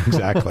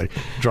 exactly.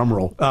 Drum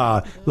roll.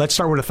 Let's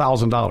start with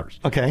 $1,000.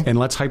 Okay. And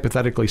let's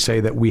hypothetically say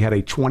that we had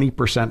a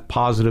 20%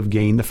 positive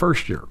gain the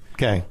first year.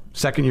 Okay.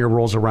 Second year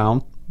rolls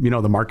around. You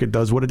know, the market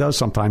does what it does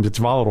sometimes. It's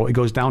volatile. It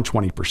goes down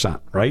 20%,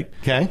 right?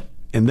 Okay.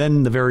 And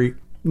then the very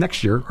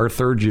next year, our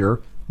third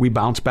year, we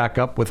bounce back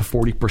up with a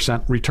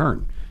 40%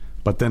 return.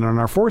 But then in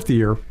our fourth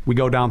year, we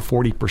go down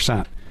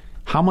 40%.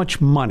 How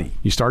much money?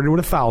 You started with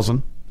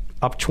 1,000,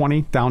 up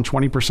 20, down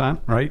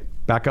 20%, right?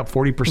 Back up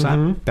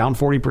 40%, down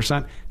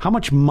 40%. How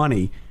much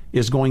money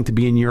is going to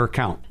be in your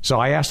account? So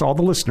I asked all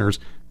the listeners,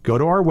 go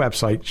to our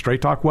website,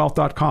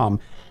 straighttalkwealth.com.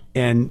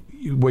 And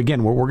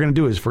again, what we're going to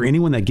do is for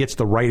anyone that gets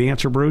the right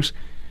answer, Bruce,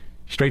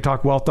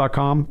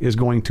 straighttalkwealth.com is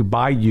going to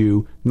buy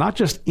you not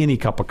just any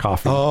cup of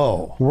coffee.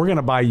 Oh. We're going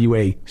to buy you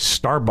a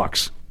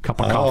Starbucks cup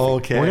of coffee.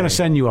 Okay. We're going to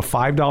send you a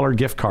 $5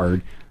 gift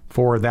card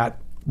for that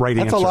right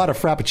answer. That's a lot of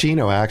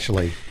Frappuccino,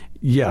 actually.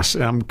 Yes.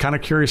 I'm kind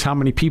of curious how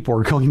many people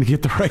are going to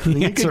get the right answer.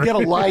 You can get a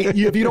light.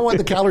 If you don't want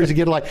the calories, you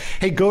get a light.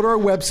 Hey, go to our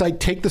website,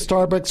 take the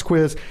Starbucks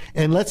quiz,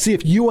 and let's see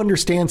if you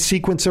understand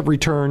sequence of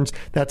returns.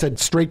 That's at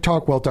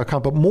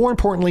straighttalkwealth.com. But more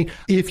importantly,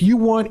 if you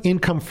want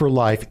income for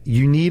life,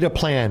 you need a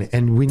plan.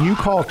 And when you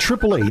call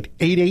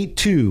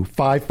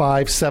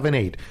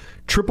 888-882-5578,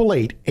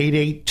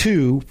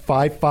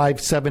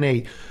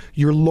 888-882-5578,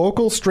 your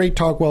local Straight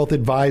Talk Wealth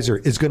advisor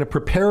is going to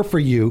prepare for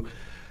you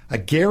a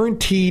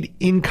guaranteed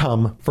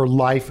income for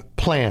life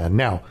plan.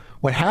 Now,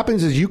 what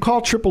happens is you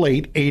call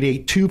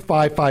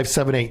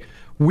 888-882-5578.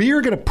 We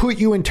are going to put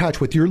you in touch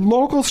with your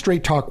local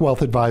Straight Talk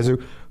Wealth advisor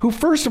who,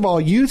 first of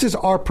all, uses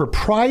our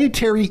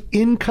proprietary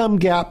income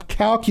gap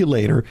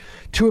calculator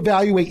to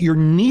evaluate your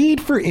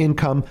need for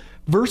income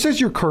versus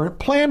your current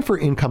plan for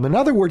income. In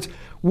other words,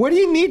 what do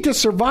you need to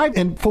survive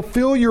and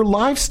fulfill your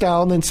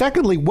lifestyle? And then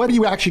secondly, what are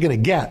you actually going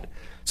to get?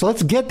 So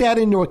let's get that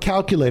into a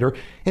calculator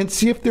and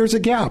see if there's a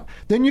gap.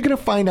 Then you're going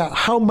to find out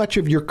how much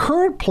of your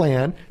current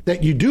plan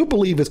that you do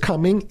believe is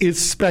coming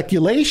is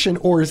speculation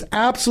or is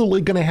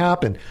absolutely going to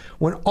happen.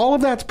 When all of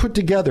that's put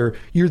together,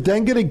 you're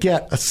then going to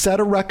get a set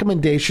of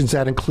recommendations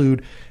that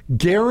include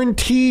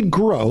guaranteed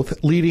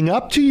growth leading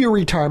up to your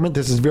retirement.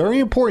 This is very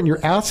important.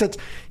 Your assets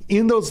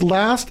in those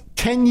last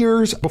 10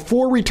 years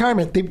before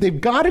retirement,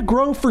 they've got to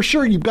grow for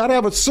sure. You've got to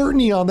have a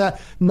certainty on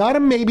that, not a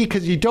maybe,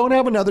 because you don't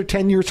have another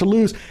 10 years to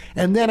lose.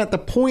 And then at the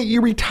point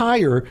you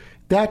retire,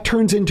 that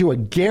turns into a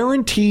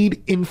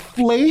guaranteed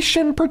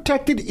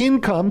inflation-protected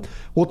income.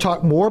 We'll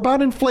talk more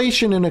about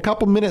inflation in a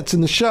couple minutes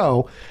in the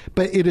show,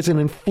 but it is an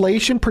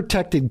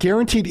inflation-protected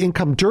guaranteed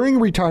income during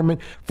retirement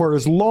for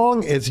as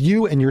long as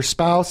you and your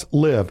spouse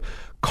live.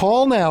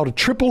 Call now to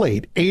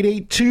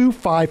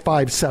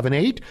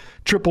 888-882-5578,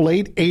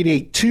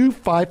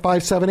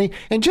 888-882-5578,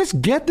 and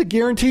just get the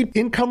guaranteed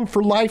income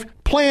for life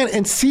plan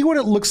and see what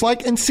it looks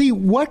like and see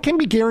what can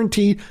be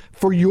guaranteed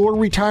for your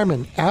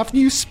retirement. After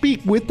you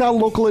speak with that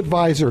local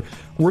advisor,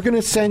 we're going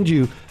to send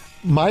you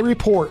my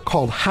report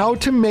called How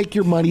to Make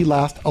Your Money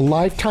Last, a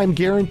Lifetime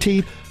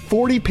Guaranteed.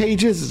 40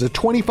 pages is a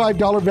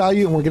 $25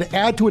 value, and we're going to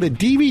add to it a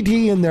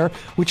DVD in there,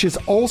 which is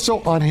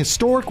also on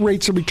historic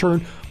rates of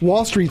return,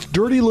 Wall Street's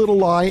dirty little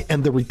lie,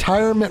 and the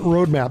retirement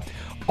roadmap.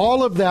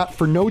 All of that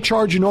for no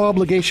charge and no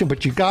obligation,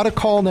 but you got to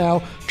call now,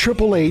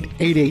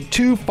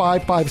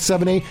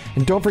 888-882-5578.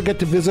 And don't forget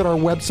to visit our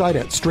website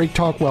at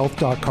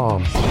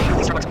straighttalkwealth.com.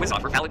 Starbucks quiz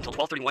offer valid until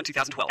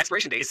 12/31/2012.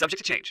 Expiration date is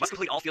subject to change. Must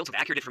complete all fields with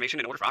accurate information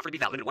in order for offer to be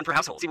valid. One per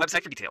household. See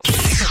website for details.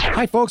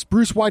 Hi, folks.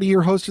 Bruce Whitey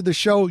here, host of the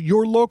show.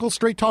 Your local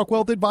Straight Talk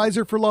Wealth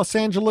advisor for Los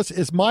Angeles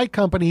is my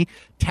company,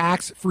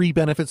 Tax Free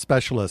Benefit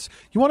Specialists.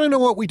 You want to know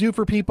what we do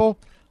for people?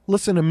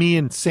 Listen to me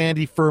and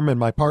Sandy Furman,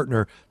 my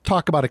partner,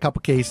 talk about a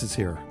couple cases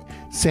here.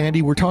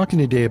 Sandy, we're talking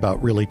today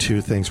about really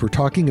two things. We're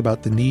talking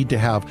about the need to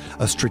have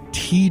a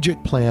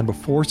strategic plan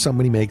before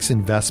somebody makes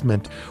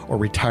investment or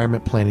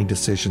retirement planning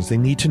decisions. They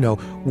need to know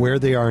where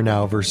they are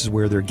now versus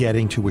where they're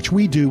getting to, which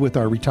we do with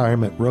our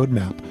retirement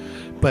roadmap.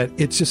 But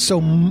it's just so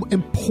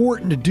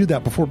important to do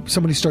that before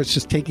somebody starts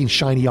just taking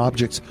shiny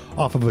objects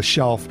off of a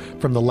shelf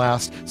from the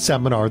last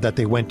seminar that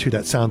they went to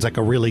that sounds like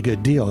a really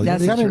good deal. That's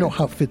they got to the know truth.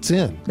 how it fits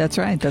in. That's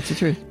right. That's the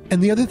truth.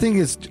 And the other thing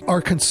is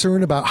our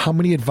concern about how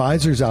many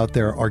advisors out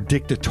there are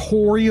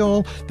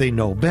dictatorial, they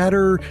know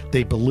better,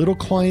 they belittle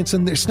clients,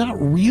 and there's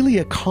not really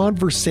a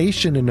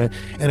conversation and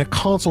a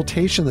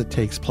consultation that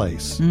takes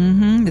place.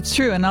 Mm-hmm. It's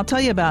true. And I'll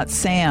tell you about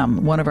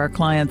Sam, one of our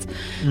clients,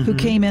 who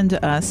came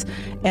into us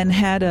and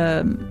had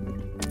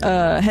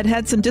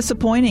had some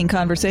disappointing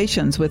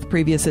conversations with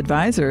previous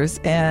advisors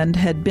and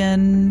had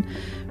been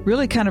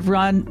really kind of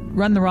run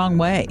the wrong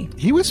way.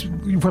 He was,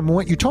 from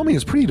what you told me, he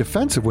was pretty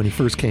defensive when he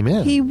first came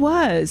in. He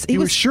was. He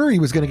was sure he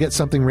was going to get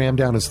something rammed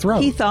down his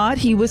throat. He thought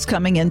he was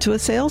coming into a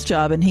sales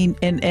job, and he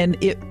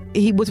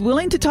was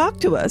willing to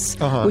talk to us,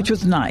 which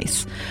was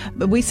nice.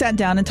 But we sat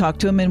down and talked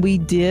to him, and we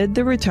did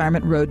the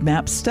retirement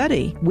roadmap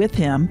study with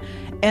him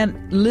and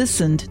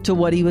listened to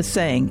what he was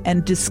saying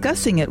and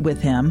discussing it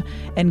with him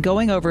and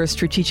going over a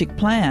strategic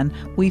plan.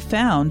 We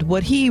found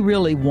what he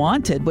really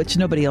wanted, which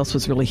nobody else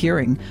was really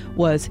hearing,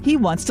 was he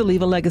wants to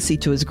leave a legacy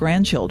to his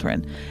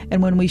grandchildren.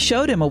 And when we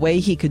showed him a way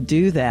he could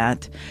do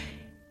that,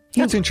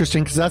 that's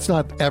interesting because that's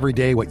not every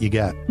day what you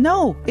get.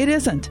 No, it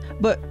isn't.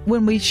 But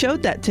when we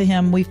showed that to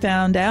him, we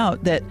found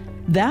out that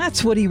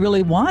that's what he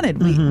really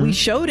wanted. We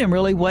showed him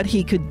really what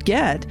he could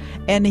get,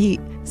 and he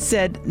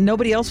said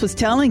nobody else was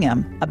telling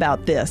him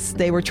about this.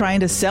 They were trying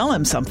to sell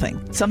him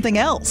something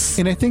else.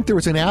 And I think there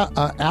was an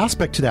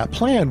aspect to that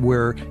plan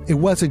where it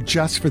wasn't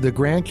just for the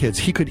grandkids.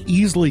 He could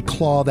easily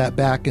claw that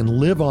back and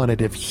live on it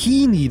if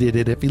he needed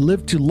it, if he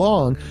lived too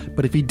long.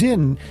 But if he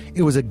didn't,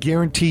 it was a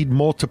guaranteed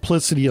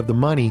multiplicity of the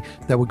money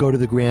that would go to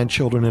the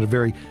grandchildren in a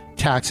very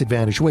tax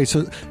advantage way. So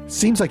it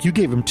seems like you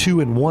gave him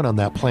 2-in-1 on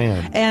that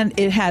plan. And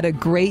it had a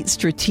great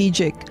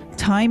strategic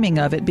timing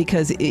of it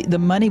because the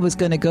money was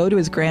going to go to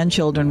his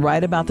grandchildren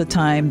right about the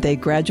time they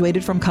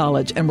graduated from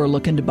college and were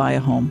looking to buy a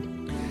home.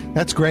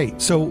 That's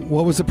great. So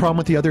what was the problem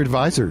with the other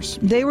advisors?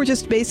 They were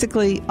just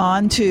basically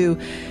on to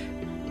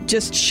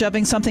just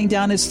shoving something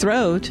down his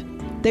throat.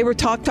 They were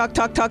talk,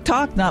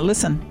 not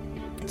listen.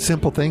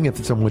 Simple thing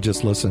if someone would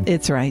just listen.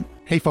 It's right.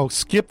 Hey, folks,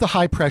 skip the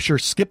high pressure,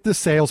 skip the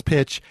sales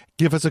pitch.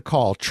 Give us a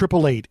call,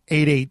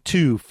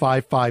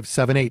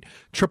 888-882-5578,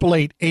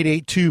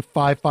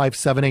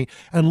 888-882-5578,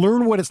 and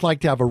learn what it's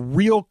like to have a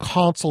real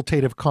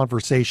consultative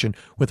conversation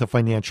with a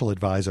financial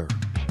advisor.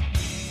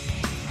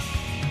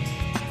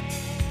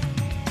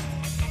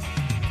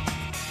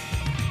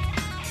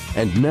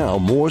 And now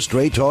more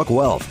Straight Talk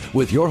Wealth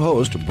with your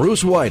host,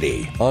 Bruce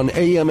Whitey, on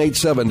AM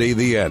 870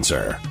 The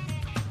Answer.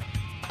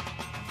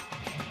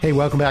 Hey,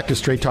 welcome back to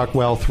Straight Talk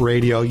Wealth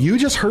Radio. You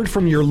just heard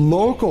from your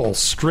local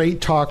Straight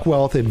Talk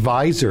Wealth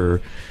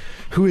advisor,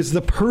 who is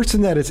the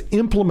person that is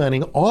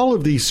implementing all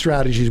of these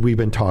strategies we've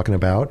been talking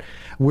about.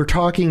 We're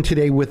talking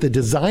today with the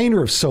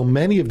designer of so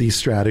many of these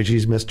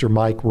strategies, Mr.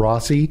 Mike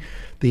Rossi,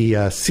 the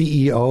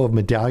CEO of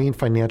Medallion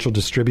Financial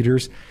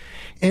Distributors.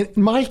 And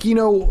Mike, you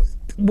know,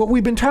 what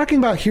we've been talking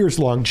about here is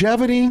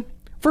longevity.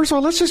 First of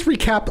all, let's just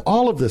recap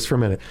all of this for a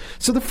minute.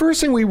 So the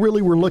first thing we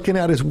really were looking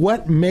at is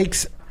what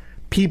makes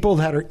people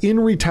that are in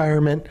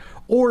retirement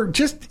or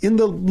just in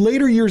the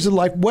later years of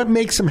life, what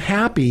makes them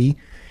happy.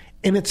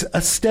 And it's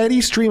a steady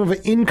stream of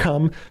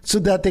income so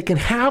that they can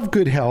have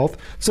good health,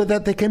 so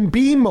that they can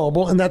be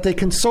mobile and that they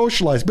can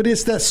socialize. But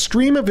it's that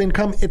stream of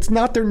income. It's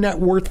not their net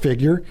worth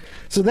figure.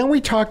 So then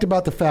we talked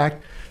about the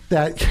fact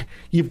that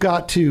you've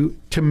got to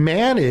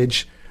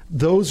manage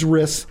those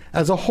risks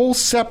as a whole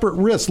separate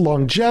risk,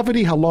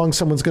 longevity, how long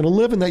someone's going to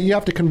live, and that you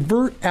have to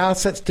convert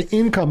assets to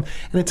income.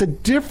 And it's a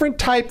different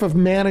type of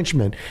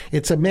management.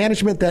 It's a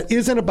management that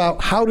isn't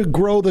about how to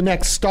grow the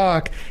next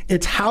stock.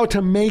 It's how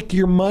to make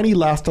your money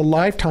last a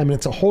lifetime. And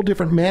it's a whole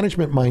different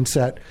management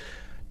mindset.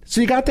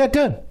 So you got that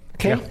done.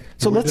 Okay. Yeah,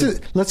 so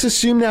let's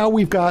assume now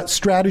we've got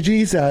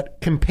strategies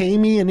that can pay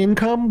me an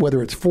income,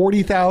 whether it's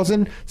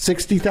 $40,000,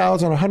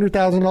 $60,000,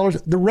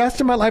 $100,000. The rest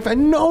of my life, I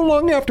no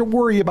longer have to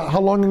worry about how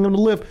long I'm going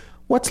to live.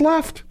 What's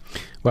left?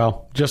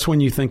 Well, just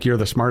when you think you're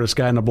the smartest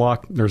guy in the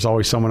block, there's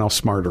always someone else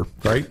smarter,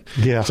 right?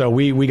 Yeah. So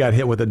we got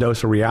hit with a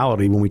dose of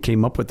reality when we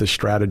came up with this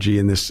strategy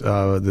and this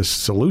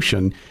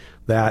solution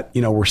that,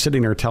 you know, we're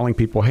sitting there telling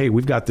people, hey,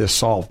 we've got this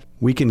solved.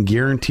 We can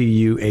guarantee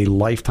you a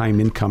lifetime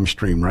income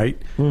stream, right?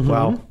 Mm-hmm.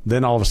 Well,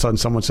 then all of a sudden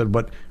someone said,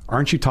 but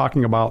aren't you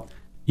talking about,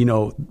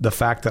 the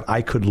fact that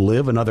I could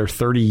live another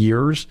 30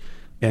 years?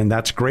 And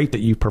that's great that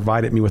you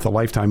provided me with a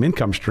lifetime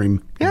income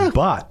stream. Yeah.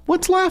 But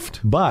what's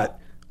left? But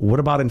what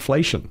about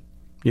inflation?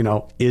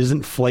 Is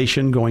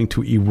inflation going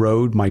to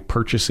erode my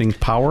purchasing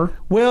power?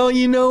 Well,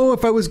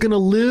 if I was going to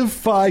live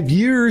 5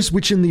 years,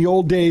 which in the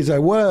old days I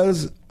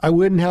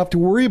wouldn't have to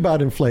worry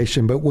about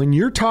inflation. But when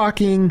you're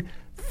talking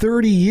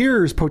 30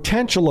 years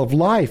potential of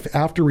life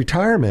after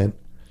retirement,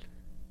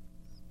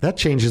 that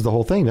changes the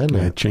whole thing, doesn't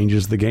it? It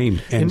changes the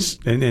game.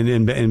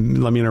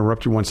 And let me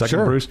interrupt you 1 second,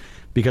 Sure. Bruce,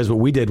 because what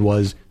we did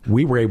was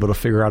we were able to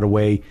figure out a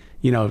way,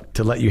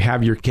 to let you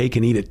have your cake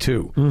and eat it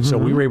too. Mm-hmm. So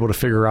we were able to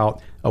figure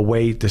out a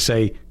way to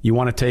say, you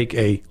want to take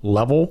a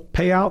level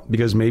payout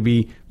because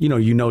maybe,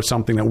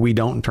 something that we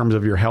don't in terms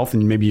of your health,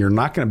 and maybe you're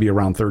not going to be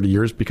around 30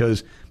 years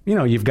because,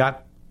 you've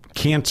got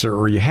cancer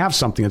or you have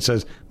something that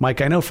says, Mike,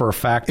 I know for a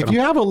fact that if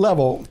you have a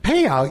level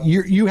payout,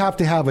 you have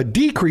to have a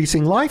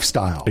decreasing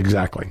lifestyle.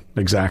 Exactly.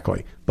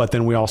 But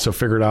then we also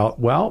figured out,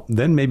 well,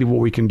 then maybe what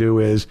we can do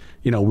is,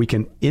 we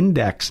can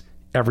index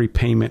every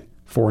payment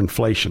for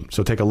inflation.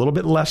 So take a little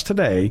bit less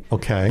today,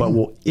 okay, but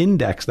we'll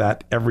index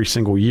that every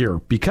single year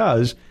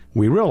because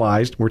we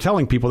realized we're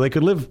telling people they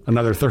could live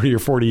another 30 or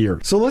 40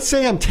 years. So let's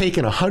say I'm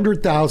taking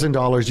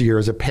 $100,000 a year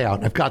as a payout,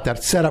 and I've got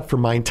that set up for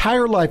my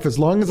entire life as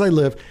long as I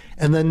live,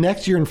 and then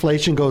next year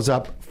inflation goes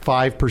up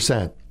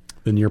 5%.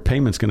 Then your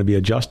payment's going to be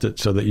adjusted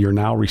so that you're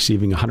now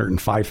receiving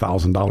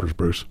 $105,000,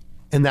 Bruce.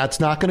 And that's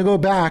not going to go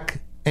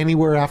back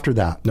anywhere after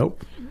that.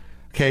 Nope.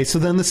 Okay, so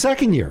then the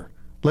second year,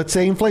 let's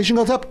say inflation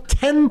goes up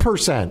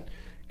 10%.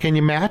 Can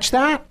you match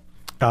that?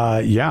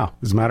 Yeah.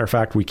 As a matter of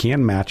fact, we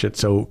can match it.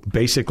 So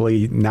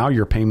basically, now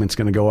your payment's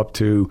going to go up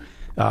to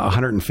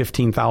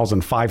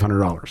 $115,500,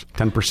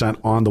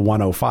 10% on the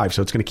 105.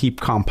 So it's going to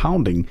keep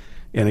compounding.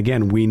 And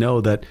again, we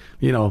know that,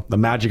 the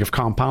magic of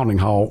compounding,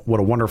 what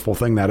a wonderful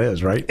thing that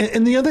is, right?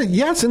 And the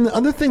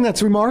other thing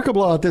that's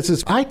remarkable about this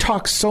is I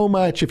talk so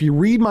much, if you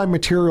read my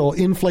material,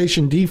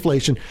 inflation,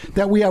 deflation,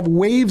 that we have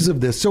waves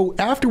of this. So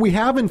after we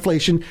have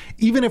inflation,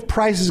 even if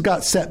prices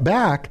got set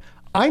back,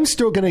 I'm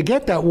still going to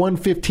get that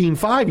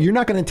 115.5. You're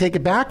not going to take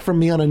it back from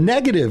me on a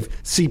negative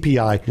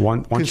CPI,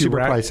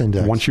 consumer price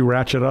index. Once you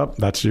ratchet up,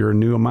 that's your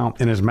new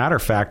amount. And as a matter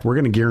of fact, we're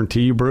going to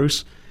guarantee you,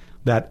 Bruce,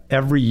 that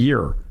every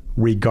year,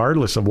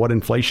 regardless of what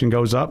inflation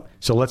goes up,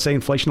 so let's say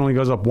inflation only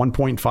goes up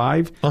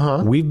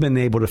 1.5, we've been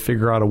able to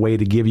figure out a way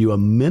to give you a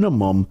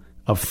minimum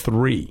of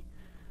 3.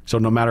 So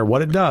no matter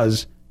what it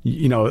does,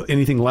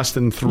 anything less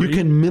than 3. You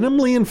can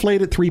minimally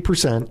inflate at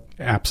 3%.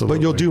 Absolutely.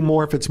 But you'll do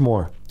more if it's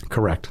more.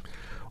 Correct.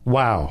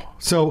 Wow.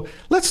 So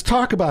let's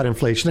talk about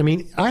inflation. I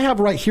mean, I have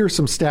right here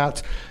some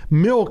stats.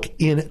 Milk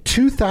in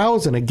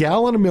 2000, a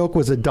gallon of milk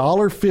was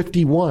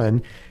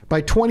 $1.51.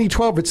 By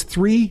 2012, it's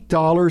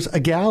 $3 a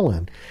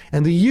gallon.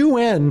 And the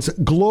UN's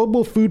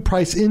Global Food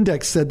Price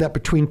Index said that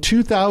between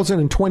 2000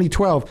 and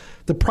 2012,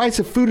 the price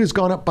of food has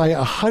gone up by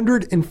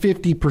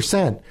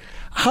 150%.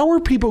 How are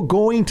people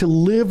going to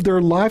live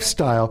their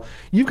lifestyle?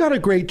 You've got a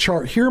great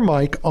chart here,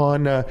 Mike,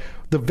 on the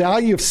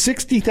value of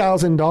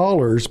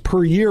 $60,000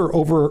 per year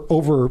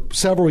over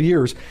several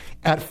years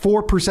at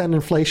 4%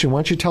 inflation. Why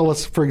don't you tell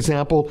us, for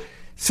example,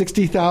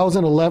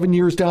 60,000, 11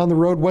 years down the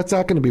road, what's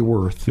that going to be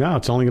worth? Yeah,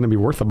 it's only going to be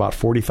worth about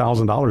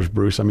 $40,000,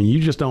 Bruce. I mean, you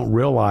just don't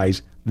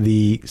realize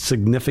the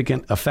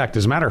significant effect.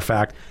 As a matter of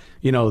fact,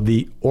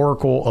 the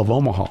Oracle of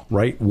Omaha,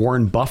 right?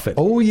 Warren Buffett.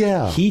 Oh,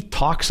 yeah. He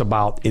talks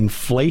about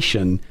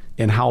inflation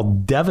and how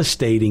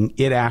devastating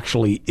it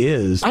actually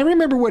is. I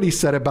remember what he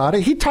said about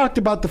it. He talked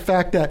about the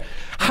fact that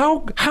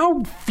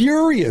how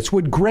furious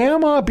would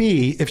grandma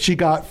be if she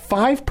got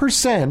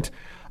 5%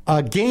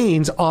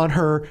 gains on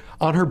her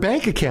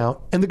bank account,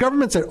 and the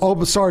government said,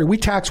 "Oh, sorry, we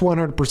tax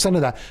 100%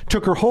 of that."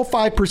 Took her whole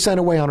 5%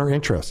 away on her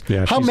interest.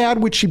 Yeah, how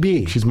mad would she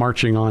be? She's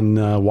marching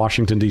on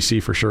Washington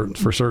D.C. for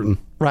certain.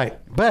 Right,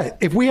 but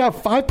if we have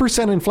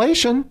 5%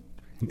 inflation,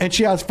 and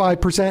she has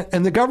 5%,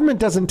 and the government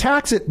doesn't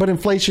tax it, but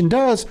inflation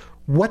does.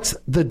 What's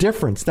the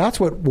difference? That's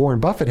what Warren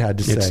Buffett had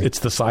to say. It's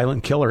the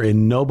silent killer,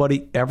 and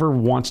nobody ever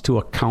wants to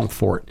account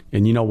for it.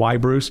 And you know why,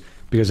 Bruce?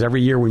 Because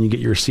every year when you get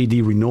your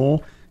CD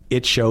renewal,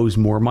 it shows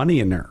more money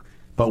in there.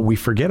 But we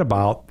forget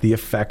about the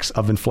effects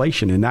of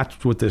inflation, and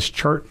that's what this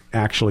chart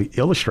actually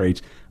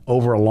illustrates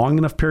over a long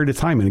enough period of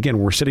time. And again,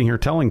 we're sitting here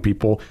telling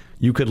people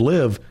you could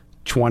live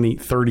 20,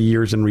 30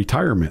 years in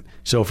retirement.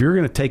 So if you're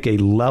going to take a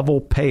level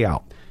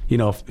payout,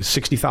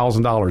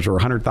 $60,000 or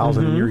 $100,000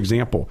 in your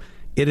example,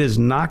 it is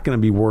not going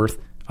to be worth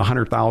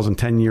 $100,000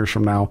 10 years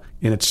from now,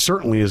 and it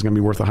certainly is going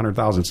to be worth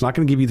 $100,000. It's not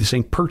going to give you the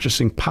same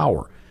purchasing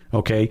power.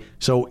 Okay,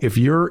 so if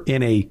you're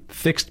in a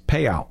fixed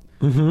payout,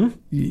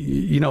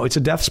 it's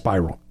a death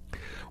spiral.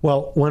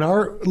 Well, when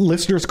our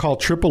listeners call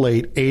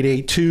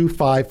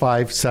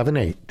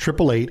 888-882-5578,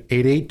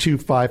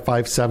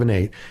 888-882-5578,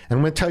 and I'm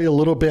going to tell you a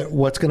little bit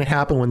what's going to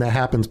happen when that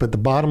happens. But the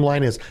bottom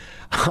line is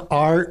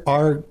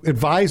our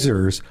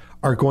advisors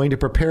are going to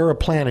prepare a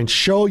plan and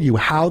show you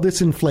how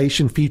this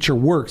inflation feature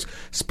works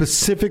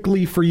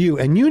specifically for you.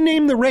 And you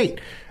name the rate.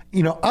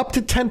 up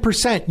to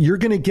 10%, you're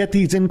going to get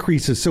these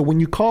increases. So when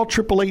you call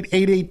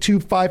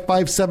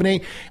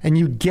 888-882-5578 and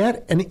you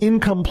get an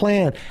income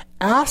plan,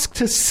 ask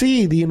to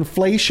see the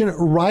inflation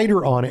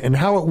rider on it and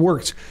how it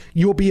works.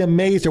 You'll be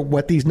amazed at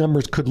what these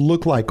numbers could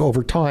look like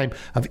over time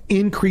of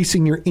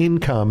increasing your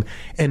income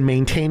and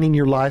maintaining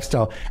your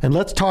lifestyle. And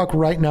let's talk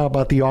right now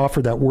about the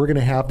offer that we're going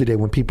to have today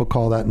when people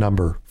call that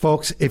number.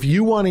 Folks, if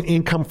you want an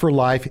income for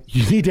life,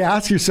 you need to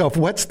ask yourself,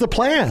 what's the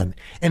plan?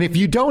 And if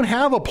you don't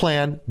have a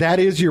plan, that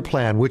is your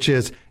plan, which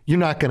is you're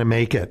not going to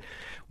make it.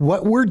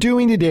 What we're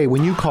doing today,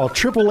 when you call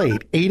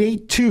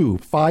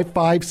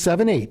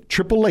 888-882-5578,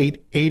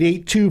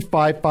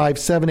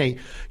 888-882-5578,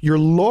 your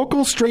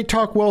local Straight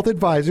Talk Wealth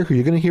advisor, who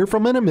you're going to hear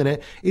from in a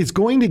minute, is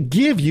going to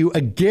give you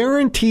a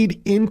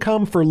guaranteed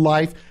income for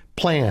life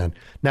plan.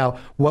 Now,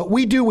 what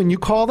we do when you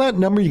call that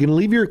number, you can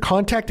leave your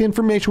contact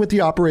information with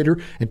the operator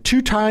and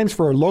 2 times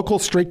for a local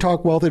Straight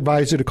Talk Wealth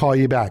advisor to call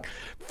you back.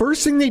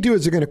 First thing they do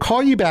is they're going to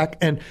call you back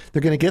and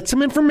they're going to get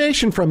some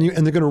information from you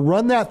and they're going to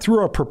run that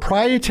through a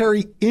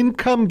proprietary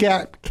income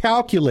gap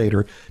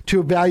calculator to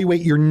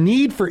evaluate your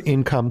need for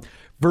income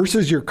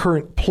versus your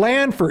current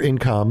plan for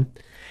income.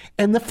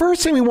 And the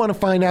first thing we want to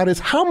find out is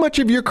how much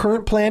of your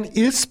current plan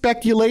is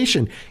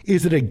speculation.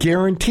 Is it a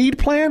guaranteed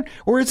plan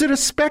or is it a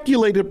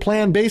speculated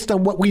plan based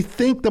on what we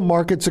think the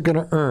markets are going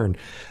to earn?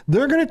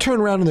 They're going to turn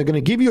around and they're going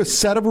to give you a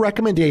set of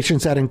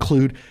recommendations that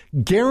include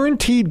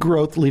guaranteed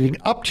growth leading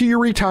up to your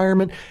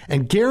retirement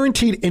and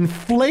guaranteed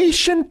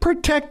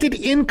inflation-protected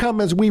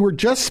income, as we were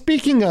just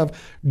speaking of,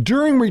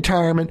 during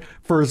retirement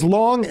for as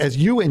long as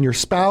you and your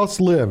spouse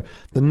live.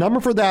 The number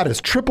for that is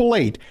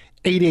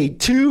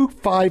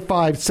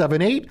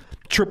 888-882-5578,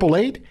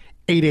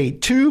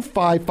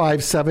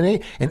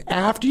 888-882-5578. And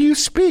after you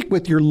speak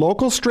with your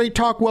local Straight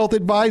Talk Wealth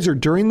advisor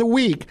during the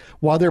week,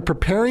 while they're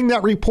preparing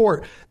that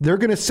report, they're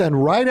going to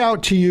send right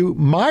out to you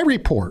my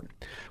report.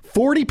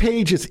 40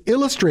 pages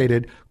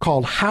illustrated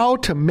called How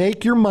to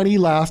Make Your Money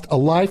Last a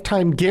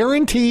Lifetime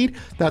Guaranteed.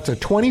 That's a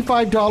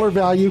 $25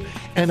 value.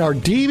 And our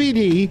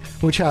DVD,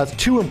 which has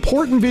 2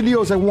 important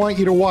videos I want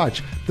you to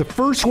watch. The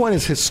first one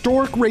is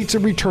Historic Rates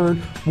of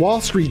Return, Wall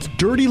Street's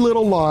Dirty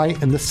Little Lie.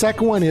 And the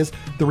second one is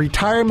The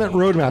Retirement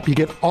Roadmap. You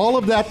get all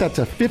of that. That's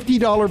a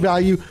 $50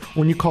 value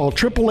when you call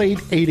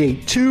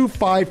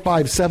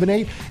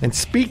 888-882-5578 and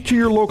speak to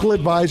your local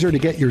advisor to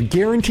get your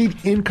guaranteed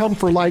income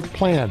for life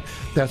plan.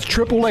 That's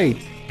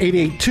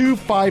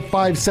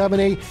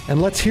 888-882-5578.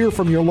 And let's hear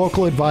from your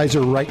local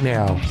advisor right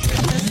now.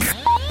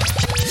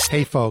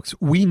 Hey folks,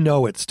 we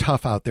know it's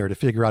tough out there to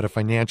figure out a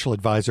financial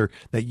advisor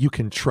that you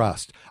can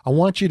trust. I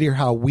want you to hear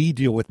how we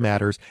deal with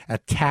matters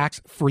at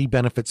Tax-Free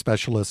Benefit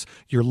Specialists,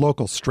 your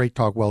local Straight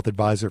Talk Wealth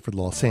advisor for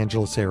the Los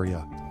Angeles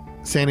area.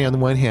 Sandy, on the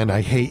one hand,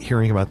 I hate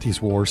hearing about these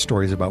war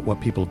stories about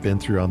what people have been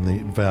through on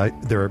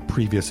their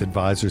previous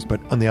advisors, but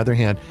on the other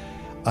hand,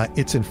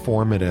 it's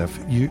informative.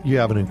 You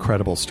have an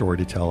incredible story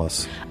to tell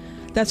us.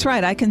 That's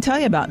right. I can tell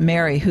you about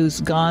Mary,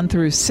 who's gone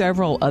through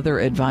several other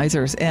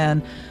advisors,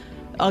 and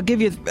I'll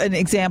give you an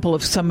example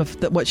of some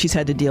of what she's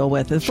had to deal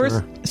with. The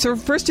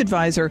first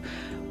advisor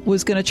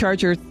was going to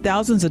charge her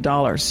thousands of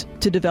dollars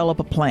to develop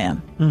a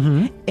plan.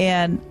 Mm-hmm.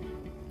 And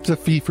it's a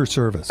fee for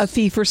service. A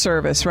fee for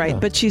service, right.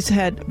 Yeah.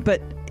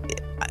 But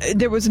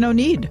there was no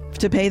need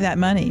to pay that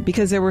money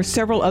because there were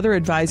several other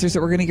advisors that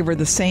were going to give her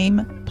the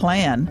same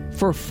plan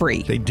for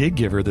free. They did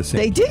give her the same.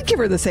 They did give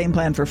her the same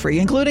plan for free,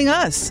 including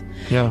us.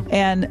 Yeah.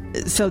 And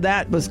so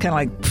that was kind of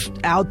like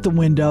out the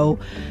window.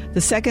 The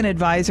second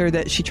advisor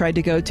that she tried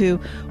to go to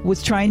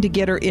was trying to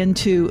get her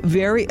into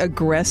very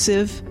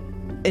aggressive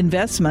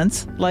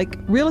investments like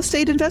real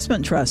estate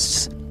investment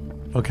trusts.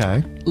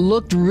 Okay.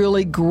 Looked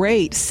really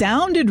great,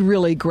 sounded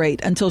really great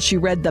until she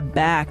read the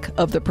back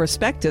of the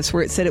prospectus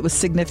where it said it was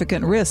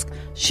significant risk.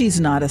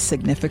 She's not a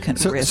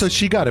significant risk. So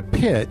she got a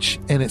pitch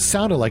and it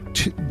sounded like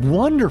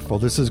wonderful.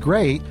 This is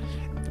great.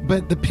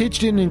 But the pitch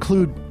didn't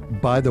include,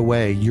 by the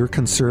way, you're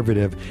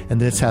conservative and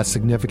this has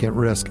significant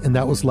risk. And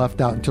that was left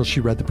out until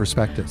she read the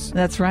prospectus.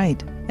 That's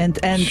right. And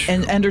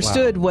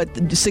understood what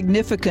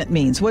significant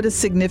means. What is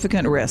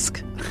significant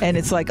risk? And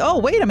it's like, oh,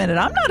 wait a minute,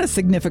 I'm not a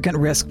significant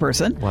risk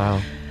person. Wow.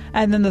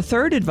 And then the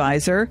third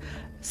advisor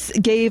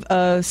gave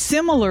a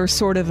similar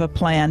sort of a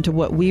plan to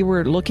what we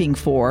were looking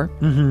for,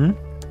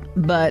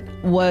 but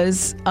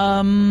was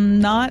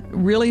not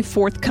really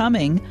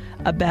forthcoming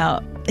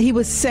about. He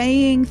was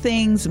saying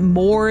things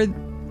more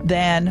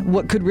than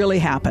what could really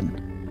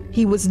happen.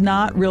 He was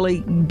not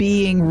really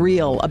being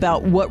real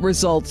about what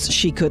results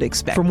she could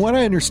expect. From what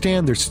I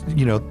understand, there's,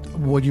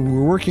 when you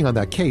were working on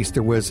that case,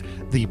 there was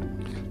the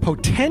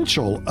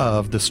potential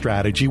of the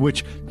strategy,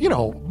 which,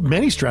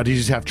 many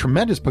strategies have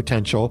tremendous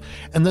potential.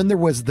 And then there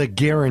was the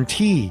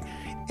guarantee.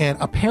 And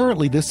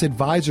apparently this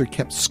advisor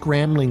kept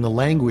scrambling the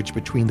language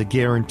between the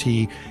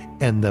guarantee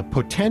and the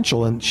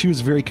potential, and she was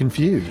very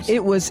confused.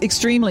 It was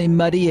extremely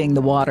muddying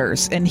the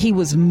waters, and he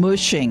was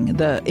mushing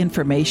the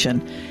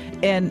information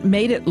and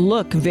made it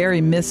look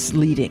very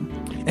misleading.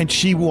 And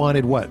she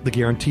wanted what? The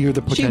guarantee or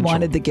the potential? She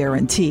wanted the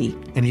guarantee.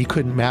 And he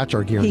couldn't match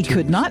our guarantee. He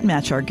could not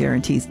match our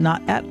guarantees,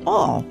 not at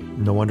all.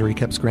 No wonder he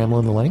kept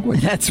scrambling the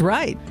language. That's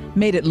right.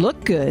 Made it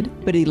look good,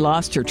 but he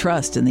lost her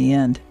trust in the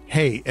end.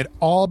 Hey, it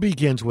all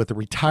begins with the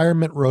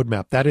retirement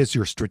roadmap. That is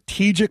your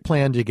strategic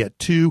plan to get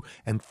to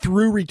and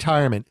through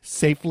retirement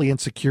safely and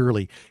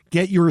securely.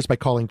 Get yours by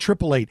calling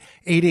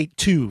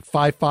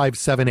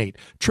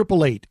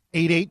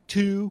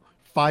 888-882-5578.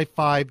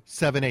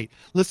 888-882-5578.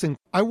 Listen,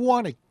 I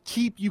want to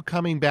keep you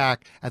coming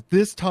back at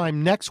this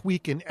time next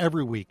week and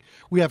every week.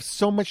 We have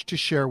so much to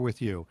share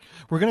with you.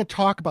 We're going to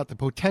talk about the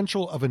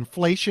potential of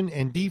inflation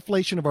and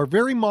deflation of our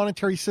very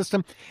monetary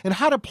system and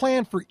how to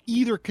plan for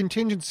either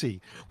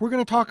contingency. We're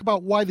going to talk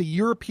about why the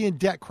European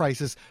debt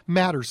crisis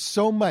matters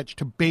so much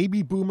to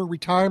baby boomer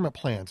retirement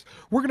plans.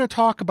 We're going to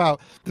talk about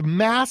the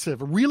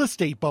massive real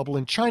estate bubble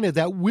in China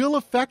that will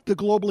affect the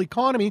global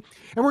economy.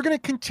 And we're going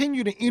to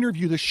continue to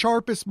interview the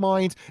sharpest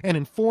minds and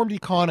informed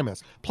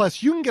economists.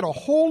 Plus, you can get a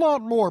whole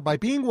lot more by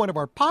being one of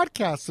our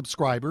podcast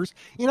subscribers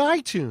in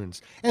iTunes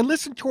and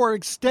listen to our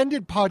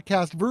extended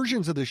podcast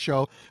versions of the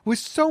show with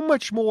so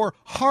much more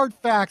hard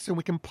facts than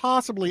we can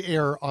possibly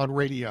air on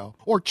radio.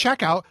 Or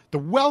check out the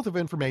wealth of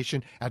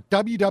information at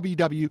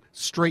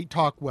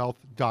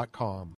www.straighttalkwealth.com.